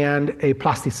and a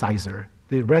plasticizer.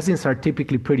 The resins are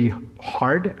typically pretty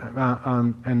hard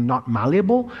and not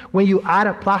malleable. When you add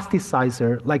a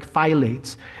plasticizer like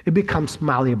phthalates, it becomes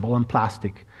malleable and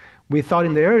plastic. We thought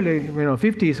in the early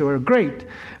 50s they were great.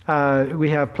 We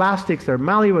have plastics that are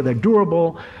malleable, they're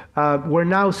durable. We're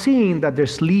now seeing that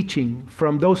there's leaching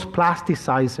from those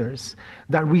plasticizers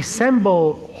that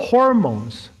resemble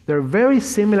hormones. They're very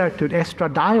similar to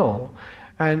estradiol.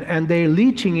 And they're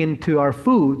leaching into our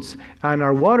foods and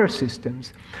our water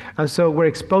systems. And so we're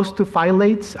exposed to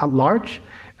phthalates at large,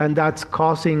 and that's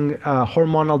causing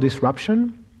hormonal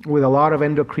disruption with a lot of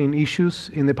endocrine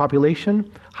issues in the population,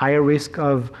 higher risk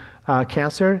of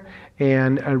cancer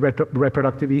and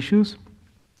reproductive issues.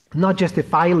 Not just the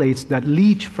phthalates that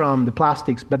leach from the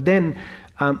plastics, but then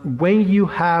when you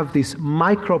have these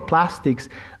microplastics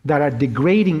that are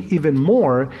degrading even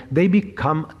more, they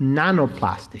become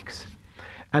nanoplastics.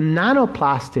 And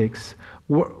nanoplastics,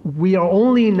 we are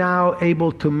only now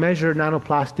able to measure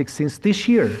nanoplastics since this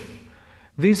year.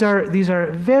 These are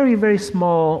very, very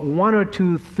small, 1 or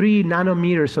 2, 3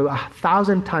 nanometers, so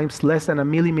 1,000 times less than a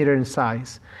millimeter in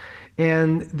size.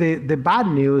 And the bad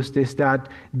news is that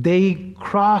they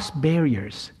cross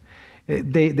barriers.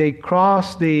 They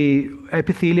cross the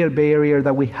epithelial barrier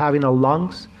that we have in our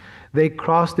lungs. They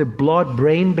cross the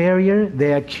blood-brain barrier.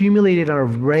 They accumulate in our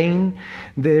brain.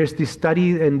 There's this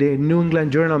study in the New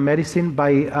England Journal of Medicine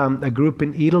by a group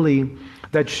in Italy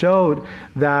that showed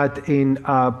that in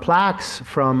plaques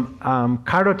from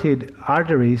carotid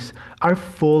arteries are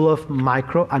full of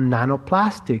micro and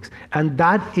nanoplastics. And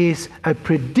that is a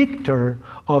predictor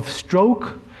of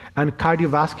stroke and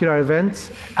cardiovascular events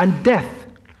and death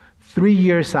 3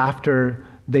 years after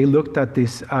they looked at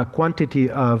this quantity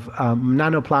of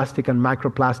nanoplastic and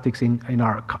microplastics in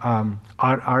our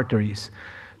arteries.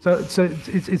 So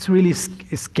it's really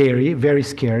scary, very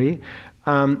scary.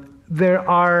 There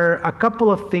are a couple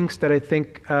of things that I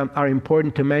think are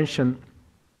important to mention.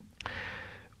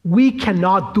 We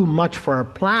cannot do much for our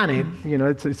planet.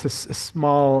 It's a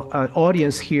small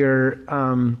audience here.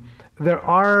 There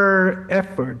are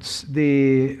efforts.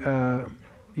 The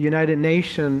United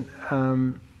Nations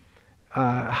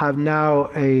have now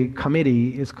a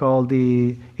committee. It's called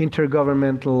the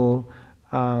Intergovernmental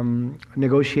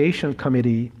Negotiation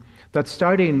Committee that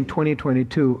started in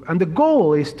 2022. And the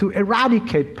goal is to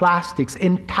eradicate plastics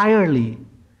entirely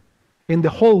in the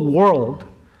whole world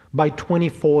by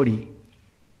 2040.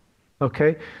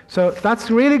 Okay? So that's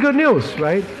really good news,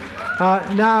 right?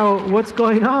 Now, what's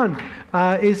going on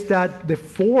is that the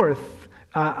fourth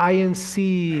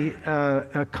INC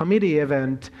committee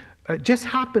event just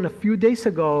happened a few days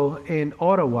ago in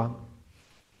Ottawa.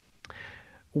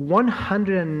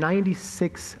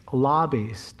 196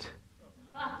 lobbyists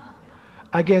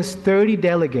against 30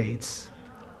 delegates.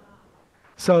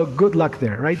 So good luck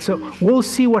there, right? So we'll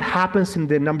see what happens in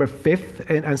the number 5th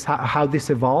and how this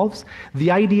evolves.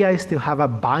 The idea is to have a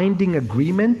binding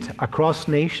agreement across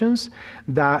nations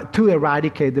to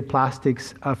eradicate the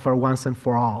plastics for once and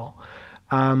for all.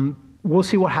 We'll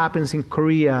see what happens in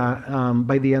Korea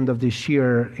by the end of this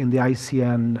year in the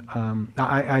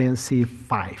INC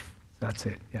 5. That's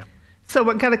it, yeah. So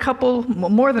we've got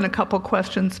more than a couple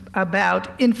questions about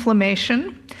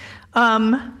inflammation.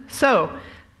 So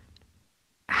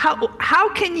how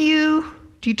can you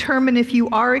determine if you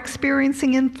are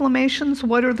experiencing inflammations?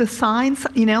 What are the signs?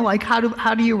 Like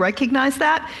how do you recognize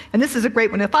that? And this is a great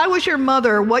one. If I was your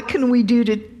mother, what can we do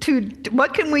to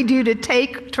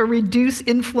reduce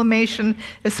inflammation,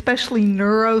 especially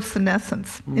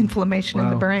neurosenescence, inflammation in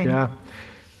the brain? Yeah,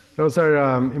 those are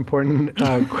important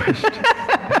questions.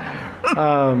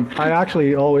 I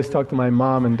actually always talk to my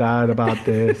mom and dad about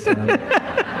this.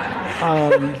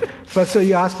 But so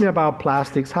you asked me about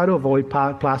plastics, how to avoid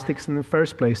plastics in the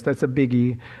first place. That's a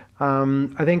biggie.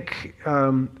 I think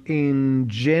in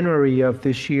January of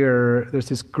this year, there's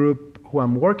this group who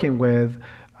I'm working with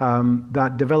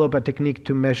that developed a technique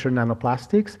to measure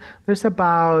nanoplastics. There's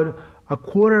about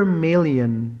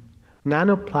 250,000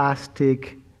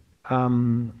 nanoplastic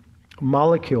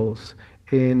molecules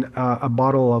in a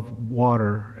bottle of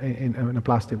water, in a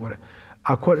plastic water.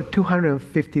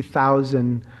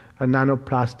 250,000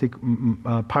 nanoplastic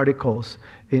particles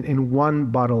in one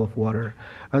bottle of water.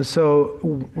 And so,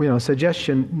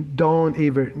 suggestion, don't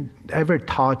ever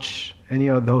touch any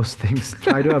of those things.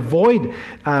 Try to avoid,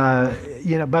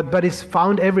 but it's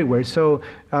found everywhere. So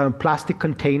plastic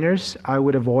containers, I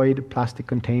would avoid plastic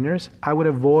containers. I would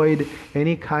avoid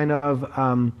any kind of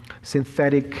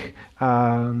synthetic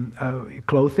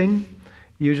clothing.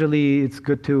 Usually it's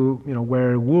good to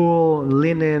wear wool,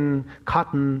 linen,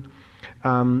 cotton.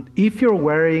 If you're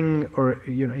wearing or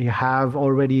you have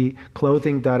already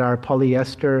clothing that are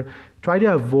polyester, Try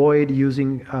to avoid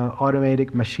using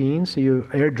automatic machines. So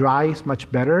air dry is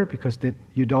much better because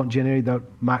you don't generate the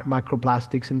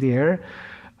microplastics in the air.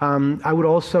 I would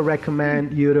also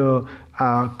recommend you to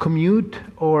commute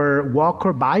or walk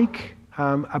or bike.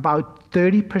 About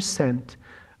 30%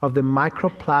 of the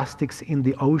microplastics in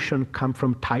the ocean come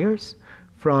from tires,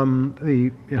 from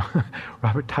the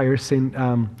rubber tires in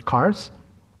cars.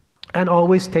 And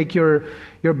always take your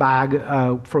bag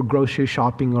for grocery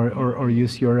shopping or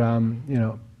use your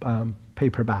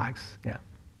paper bags. Yeah.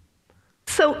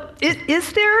 So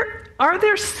are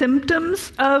there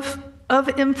symptoms of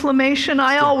inflammation?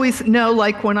 I always know,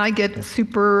 like when I get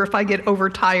if I get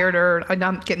overtired or I'm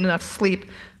not getting enough sleep,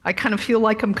 I kind of feel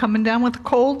like I'm coming down with a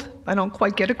cold. I don't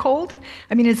quite get a cold.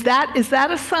 I mean, is that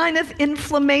a sign of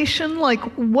inflammation? Like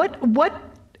what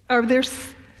are there?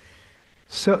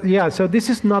 So this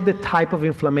is not the type of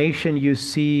inflammation you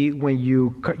see when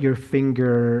you cut your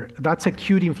finger. That's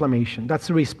acute inflammation. That's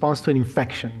a response to an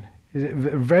infection.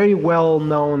 Very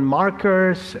well-known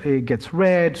markers. It gets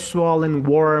red, swollen,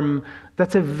 warm.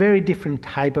 That's a very different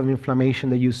type of inflammation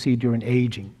that you see during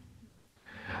aging.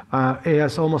 It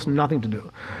has almost nothing to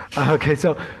do. Okay,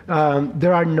 so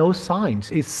there are no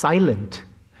signs. It's silent.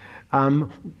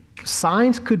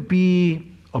 Signs could be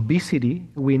obesity.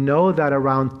 We know that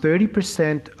around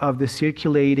 30% of the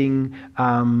circulating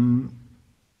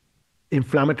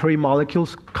inflammatory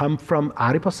molecules come from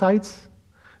adipocytes.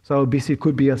 So obesity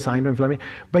could be a sign of inflammation.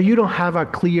 But you don't have a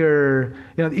clear,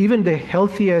 even the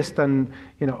healthiest and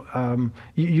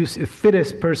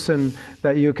fittest person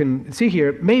that you can see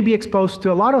here may be exposed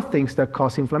to a lot of things that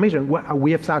cause inflammation.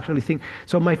 We have to actually think.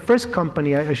 So my first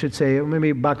company, I should say,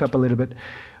 maybe back up a little bit.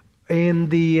 In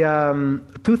the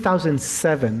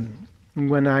 2007,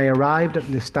 when I arrived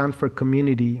at the Stanford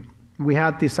community, we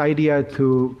had this idea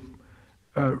to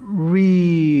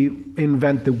reinvent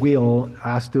the wheel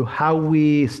as to how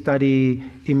we study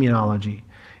immunology.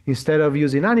 Instead of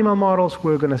using animal models,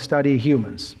 we're going to study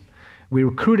humans. We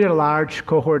recruited a large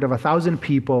cohort of 1,000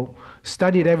 people,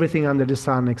 studied everything under the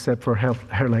sun except for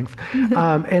hair length,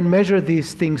 and measured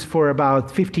these things for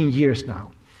about 15 years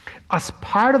now. As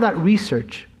part of that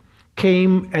research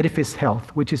came Edifice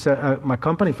Health, which is my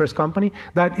company, first company,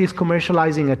 that is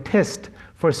commercializing a test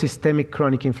for systemic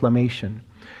chronic inflammation.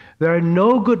 There are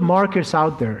no good markers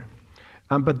out there,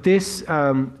 but this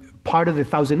part of the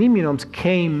 1,000 immunomes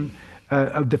came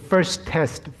of the first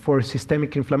test for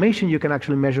systemic inflammation. You can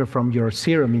actually measure from your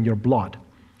serum in your blood.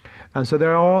 And so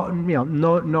there are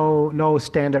no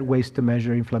standard ways to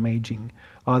measure inflammation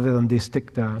other than this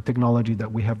technology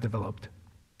that we have developed.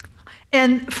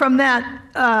 And from that,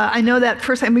 I know that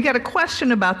first time we got a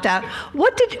question about that.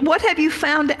 What have you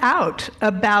found out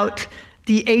about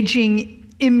the aging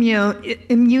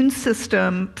immune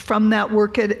system from that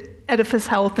work at Edifice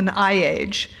Health and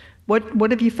iAge?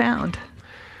 What have you found?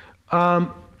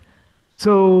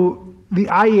 So the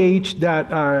iAge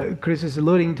that Chris is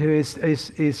alluding to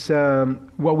is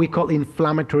what we call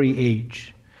inflammatory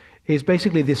age. It's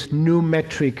basically this new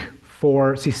metric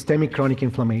for systemic chronic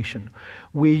inflammation.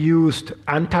 We used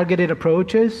untargeted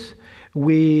approaches.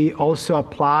 We also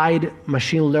applied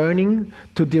machine learning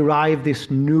to derive this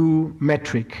new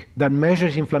metric that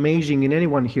measures inflammation in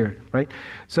anyone here, right?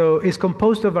 So it's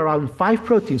composed of around 5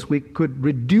 proteins. We could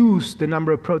reduce the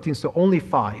number of proteins to only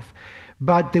 5.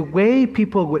 But the way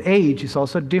people would age is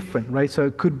also different, right? So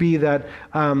it could be that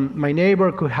my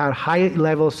neighbor could have high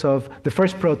levels of the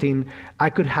first protein, I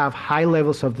could have high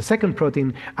levels of the second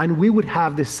protein, and we would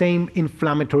have the same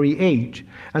inflammatory age.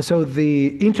 And so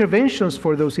the interventions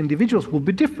for those individuals will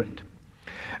be different.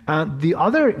 The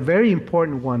other very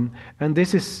important one, and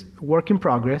this is work in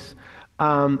progress,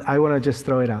 I want to just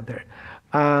throw it out there.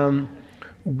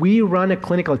 We run a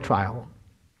clinical trial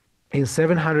in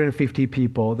 750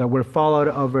 people that were followed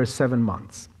over 7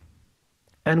 months.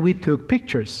 And we took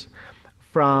pictures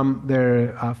from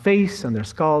their face and their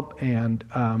scalp, and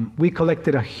we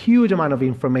collected a huge amount of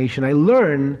information. I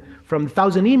learned from the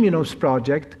 1,000 Immunomes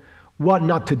project what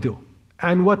not to do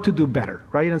and what to do better,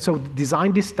 right? And so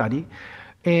designed this study,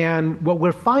 and what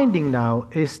we're finding now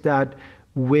is that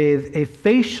with a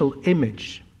facial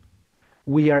image,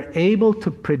 we are able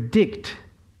to predict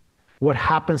what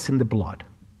happens in the blood.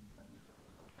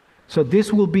 So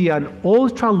this will be an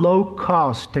ultra low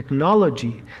cost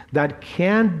technology that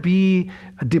can be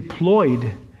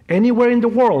deployed anywhere in the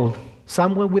world,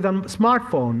 somewhere with a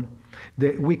smartphone.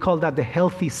 We call that the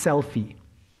healthy selfie.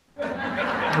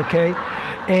 Okay?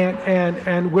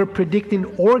 And we're predicting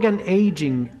organ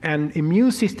aging and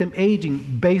immune system aging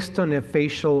based on a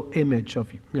facial image of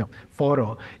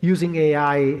photo using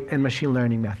AI and machine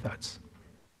learning methods.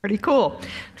 Pretty cool.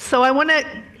 So I want to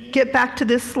get back to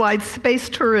this slide, space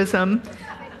tourism.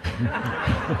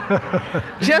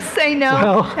 Just say no,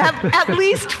 Well, at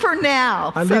least for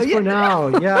now. At least for now,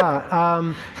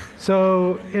 yeah.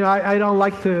 So, I don't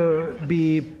like to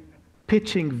be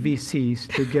pitching VCs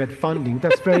to get funding.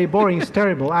 That's very boring. It's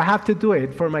terrible. I have to do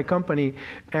it for my company.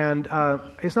 And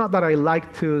it's not that I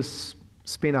like to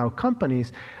spin out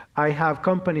companies. I have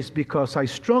companies because I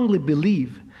strongly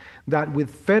believe that with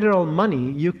federal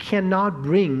money, you cannot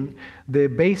bring the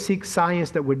basic science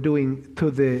that we're doing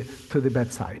to the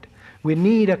bedside. We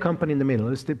need a company in the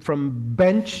middle. It's from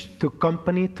bench to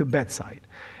company to bedside.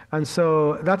 And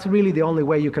so that's really the only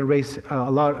way you can raise a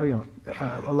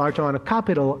large amount of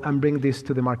capital and bring this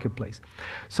to the marketplace.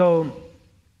 So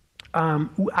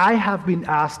I have been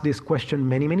asked this question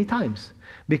many, many times,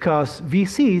 because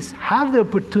VCs have the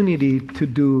opportunity to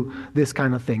do this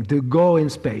kind of thing, to go in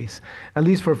space, at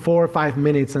least for 4 or 5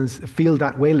 minutes and feel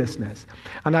that weightlessness.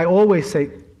 And I always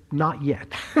say, not yet.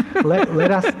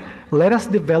 let us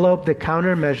develop the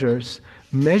countermeasures,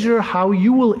 measure how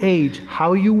you will age,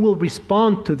 how you will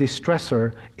respond to the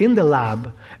stressor in the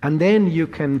lab, and then you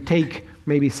can take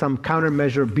maybe some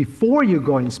countermeasure before you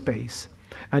go in space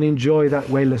and enjoy that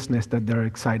weightlessness that they're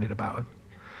excited about.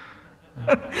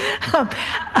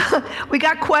 We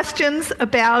got questions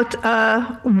about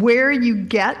where you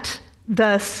get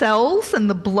the cells and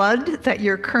the blood that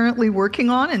you're currently working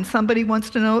on, and somebody wants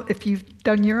to know if you've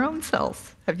done your own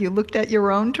cells. Have you looked at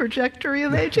your own trajectory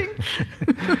of aging?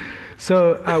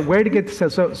 So where to get the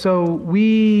cells? So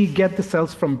we get the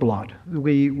cells from blood.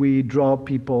 We draw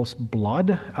people's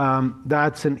blood.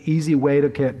 That's an easy way to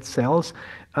get cells.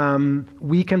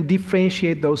 We can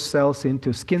differentiate those cells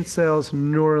into skin cells,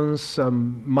 neurons,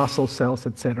 muscle cells,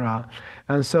 etc.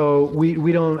 And so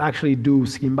we don't actually do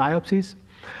skin biopsies.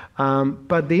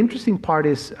 But the interesting part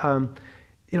is,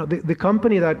 the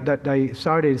company that I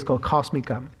started is called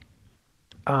Cosmica.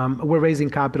 We're raising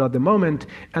capital at the moment,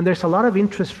 and there's a lot of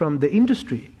interest from the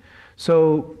industry.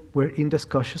 So we're in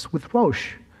discussions with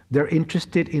Roche. They're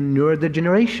interested in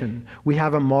neurodegeneration. We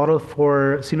have a model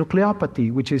for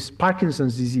synucleinopathy, which is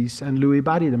Parkinson's disease and Lewy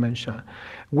body dementia.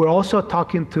 We're also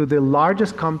talking to the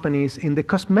largest companies in the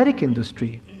cosmetic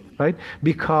industry, right?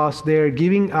 Because they're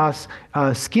giving us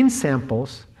skin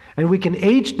samples, and we can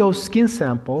age those skin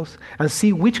samples and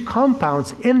see which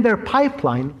compounds in their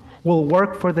pipeline will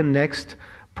work for the next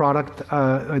product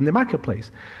in the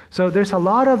marketplace. So there's a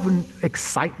lot of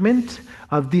excitement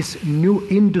of this new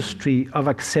industry of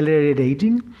accelerated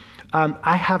aging.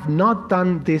 I have not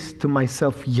done this to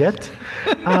myself yet,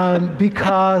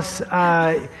 because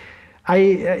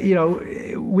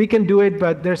we can do it,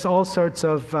 but there's all sorts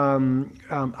of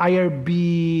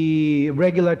IRB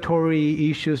regulatory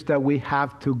issues that we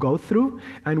have to go through,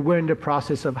 and we're in the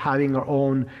process of having our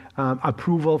own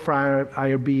approval for our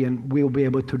IRB, and we'll be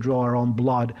able to draw our own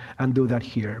blood and do that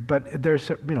here. But there's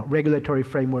a regulatory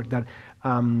framework that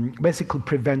basically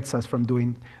prevents us from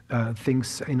doing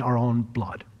things in our own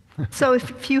blood. So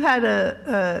if you had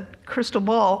a crystal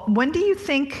ball, when do you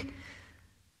think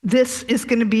this is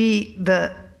going to be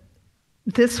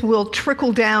this will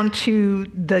trickle down to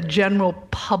the general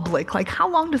public? Like, how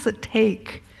long does it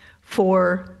take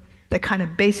for the kind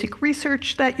of basic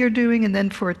research that you're doing and then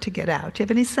for it to get out? Do you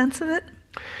have any sense of it?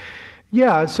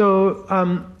 Yeah, so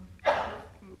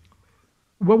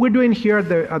what we're doing here at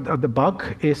the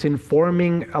Buck is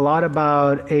informing a lot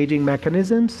about aging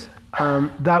mechanisms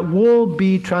that will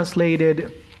be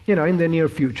translated, in the near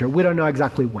future. We don't know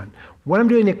exactly when. What I'm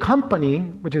doing in a company,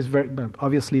 which is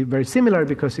obviously very similar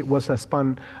because it was a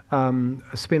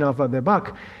spin-off of the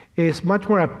Buck, is much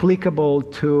more applicable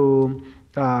to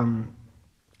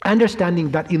understanding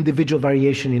that individual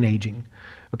variation in aging.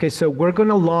 Okay, so we're going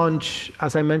to launch,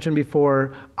 as I mentioned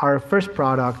before, our first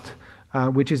product,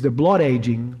 which is the blood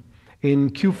aging,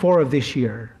 in Q4 of this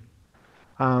year.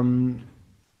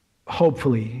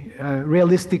 Hopefully.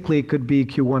 Realistically, it could be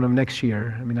Q1 of next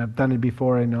year. I mean, I've done it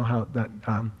before. I know how that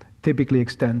typically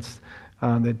extends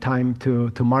the time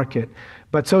to market.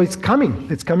 But so it's coming.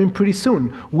 It's coming pretty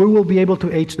soon. We will be able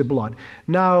to age the blood.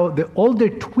 Now, the older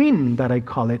twin, that I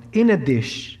call it, in a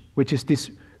dish, which is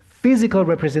this physical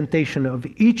representation of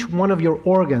each one of your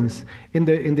organs in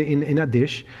a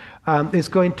dish, is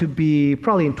going to be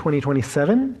probably in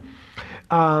 2027.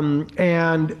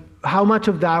 And how much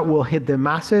of that will hit the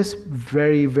masses?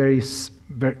 Very, very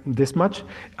this much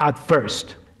at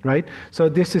first. Right? So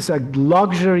this is a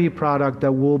luxury product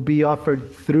that will be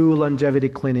offered through longevity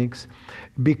clinics.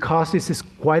 Because this is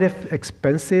quite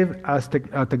expensive as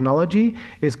technology,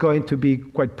 it's going to be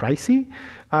quite pricey.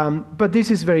 But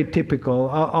this is very typical.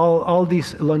 All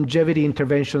these longevity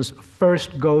interventions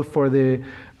first go for the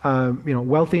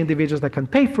wealthy individuals that can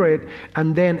pay for it.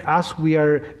 And then as we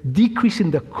are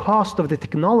decreasing the cost of the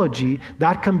technology,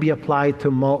 that can be applied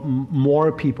to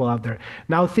more people out there.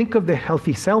 Now think of the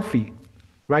healthy selfie,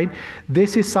 right?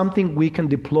 This is something we can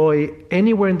deploy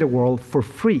anywhere in the world for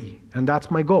free, and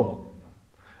that's my goal.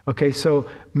 Okay, so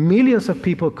millions of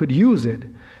people could use it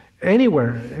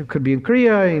anywhere. It could be in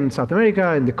Korea, in South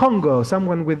America, in the Congo,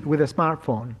 someone with a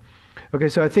smartphone. Okay,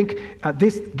 so I think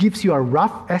this gives you a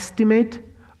rough estimate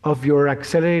of your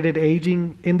accelerated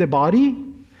aging in the body.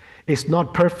 It's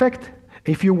not perfect.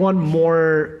 If you want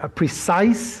more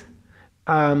precise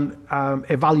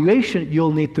evaluation,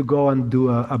 you'll need to go and do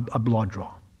a blood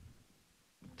draw.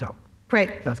 So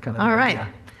great. That's kind of all right. Yeah.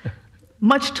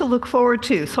 Much to look forward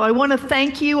to. So I want to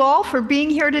thank you all for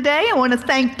being here today. I want to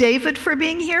thank David for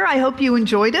being here. I hope you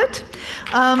enjoyed it.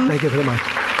 Thank you very much.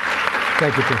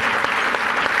 Thank you, too.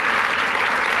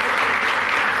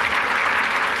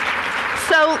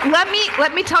 So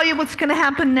let me tell you what's going to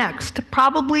happen next.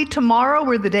 Probably tomorrow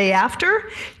or the day after,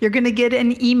 you're going to get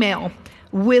an email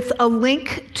with a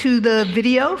link to the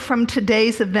video from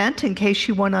today's event in case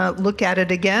you want to look at it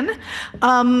again.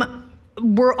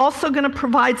 We're also going to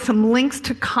provide some links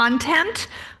to content.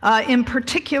 In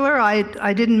particular,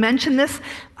 I didn't mention this,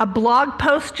 a blog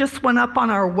post just went up on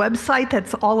our website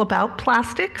that's all about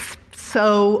plastics.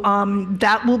 So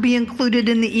that will be included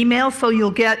in the email, so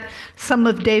you'll get some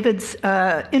of David's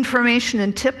information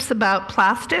and tips about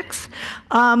plastics.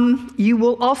 You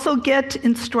will also get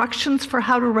instructions for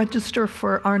how to register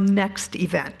for our next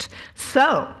event.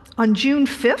 So on June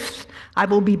 5th, I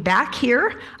will be back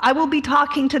here. I will be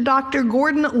talking to Dr.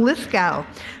 Gordon Lithgow.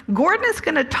 Gordon is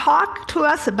going to talk to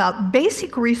us about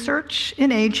basic research in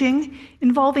aging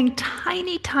involving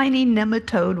tiny, tiny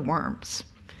nematode worms.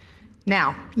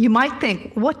 Now, you might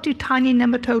think, what do tiny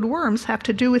nematode worms have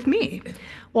to do with me?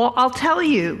 Well, I'll tell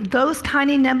you, those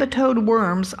tiny nematode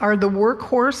worms are the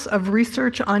workhorse of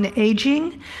research on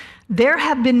aging. There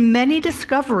have been many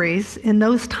discoveries in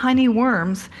those tiny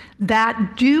worms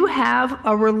that do have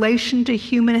a relation to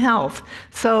human health.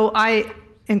 So I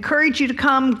encourage you to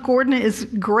come. Gordon is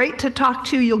great to talk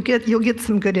to. You'll get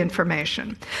some good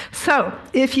information. So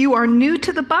if you are new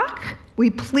to the Buck, we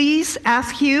please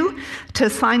ask you to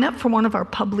sign up for one of our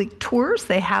public tours.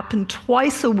 They happen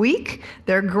twice a week.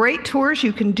 They're great tours.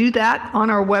 You can do that on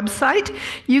our website.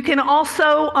 You can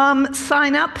also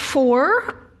sign up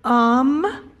for,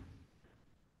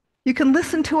 you can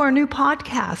listen to our new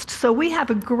podcast. So we have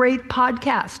a great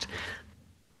podcast.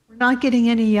 We're not getting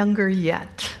any younger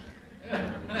yet.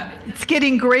 It's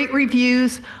getting great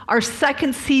reviews. Our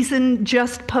second season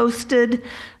just posted.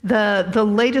 The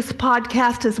latest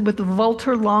podcast is with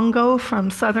Walter Longo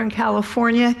from Southern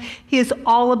California. He is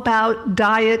all about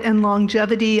diet and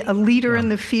longevity, a leader in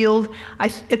the field.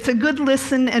 It's a good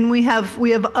listen, and we have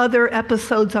other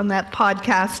episodes on that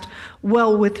podcast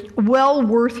well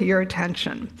worth your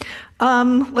attention.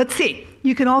 Let's see.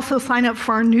 You can also sign up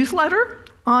for our newsletter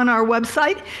on our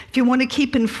website. If you want to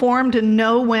keep informed and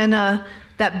know when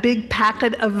that big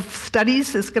packet of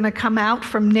studies is going to come out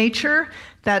from Nature,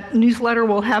 that newsletter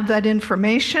will have that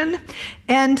information.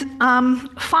 And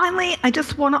finally, I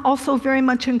just want to also very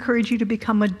much encourage you to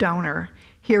become a donor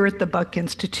here at the Buck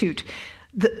Institute.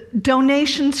 The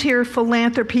donations here,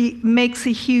 philanthropy, makes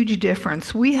a huge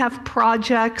difference. We have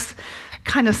projects,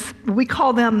 we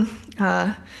call them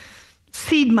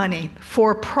seed money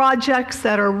for projects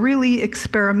that are really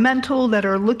experimental, that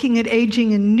are looking at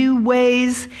aging in new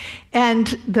ways, and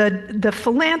the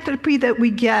philanthropy that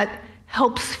we get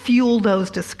helps fuel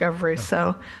those discoveries.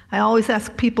 So I always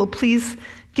ask people, please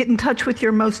get in touch with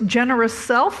your most generous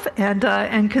self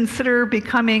and consider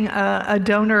becoming a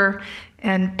donor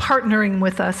and partnering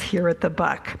with us here at the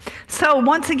Buck. So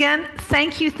once again,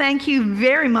 thank you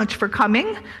very much for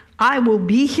coming. I will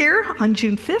be here on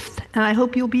June 5th, and I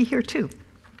hope you'll be here too.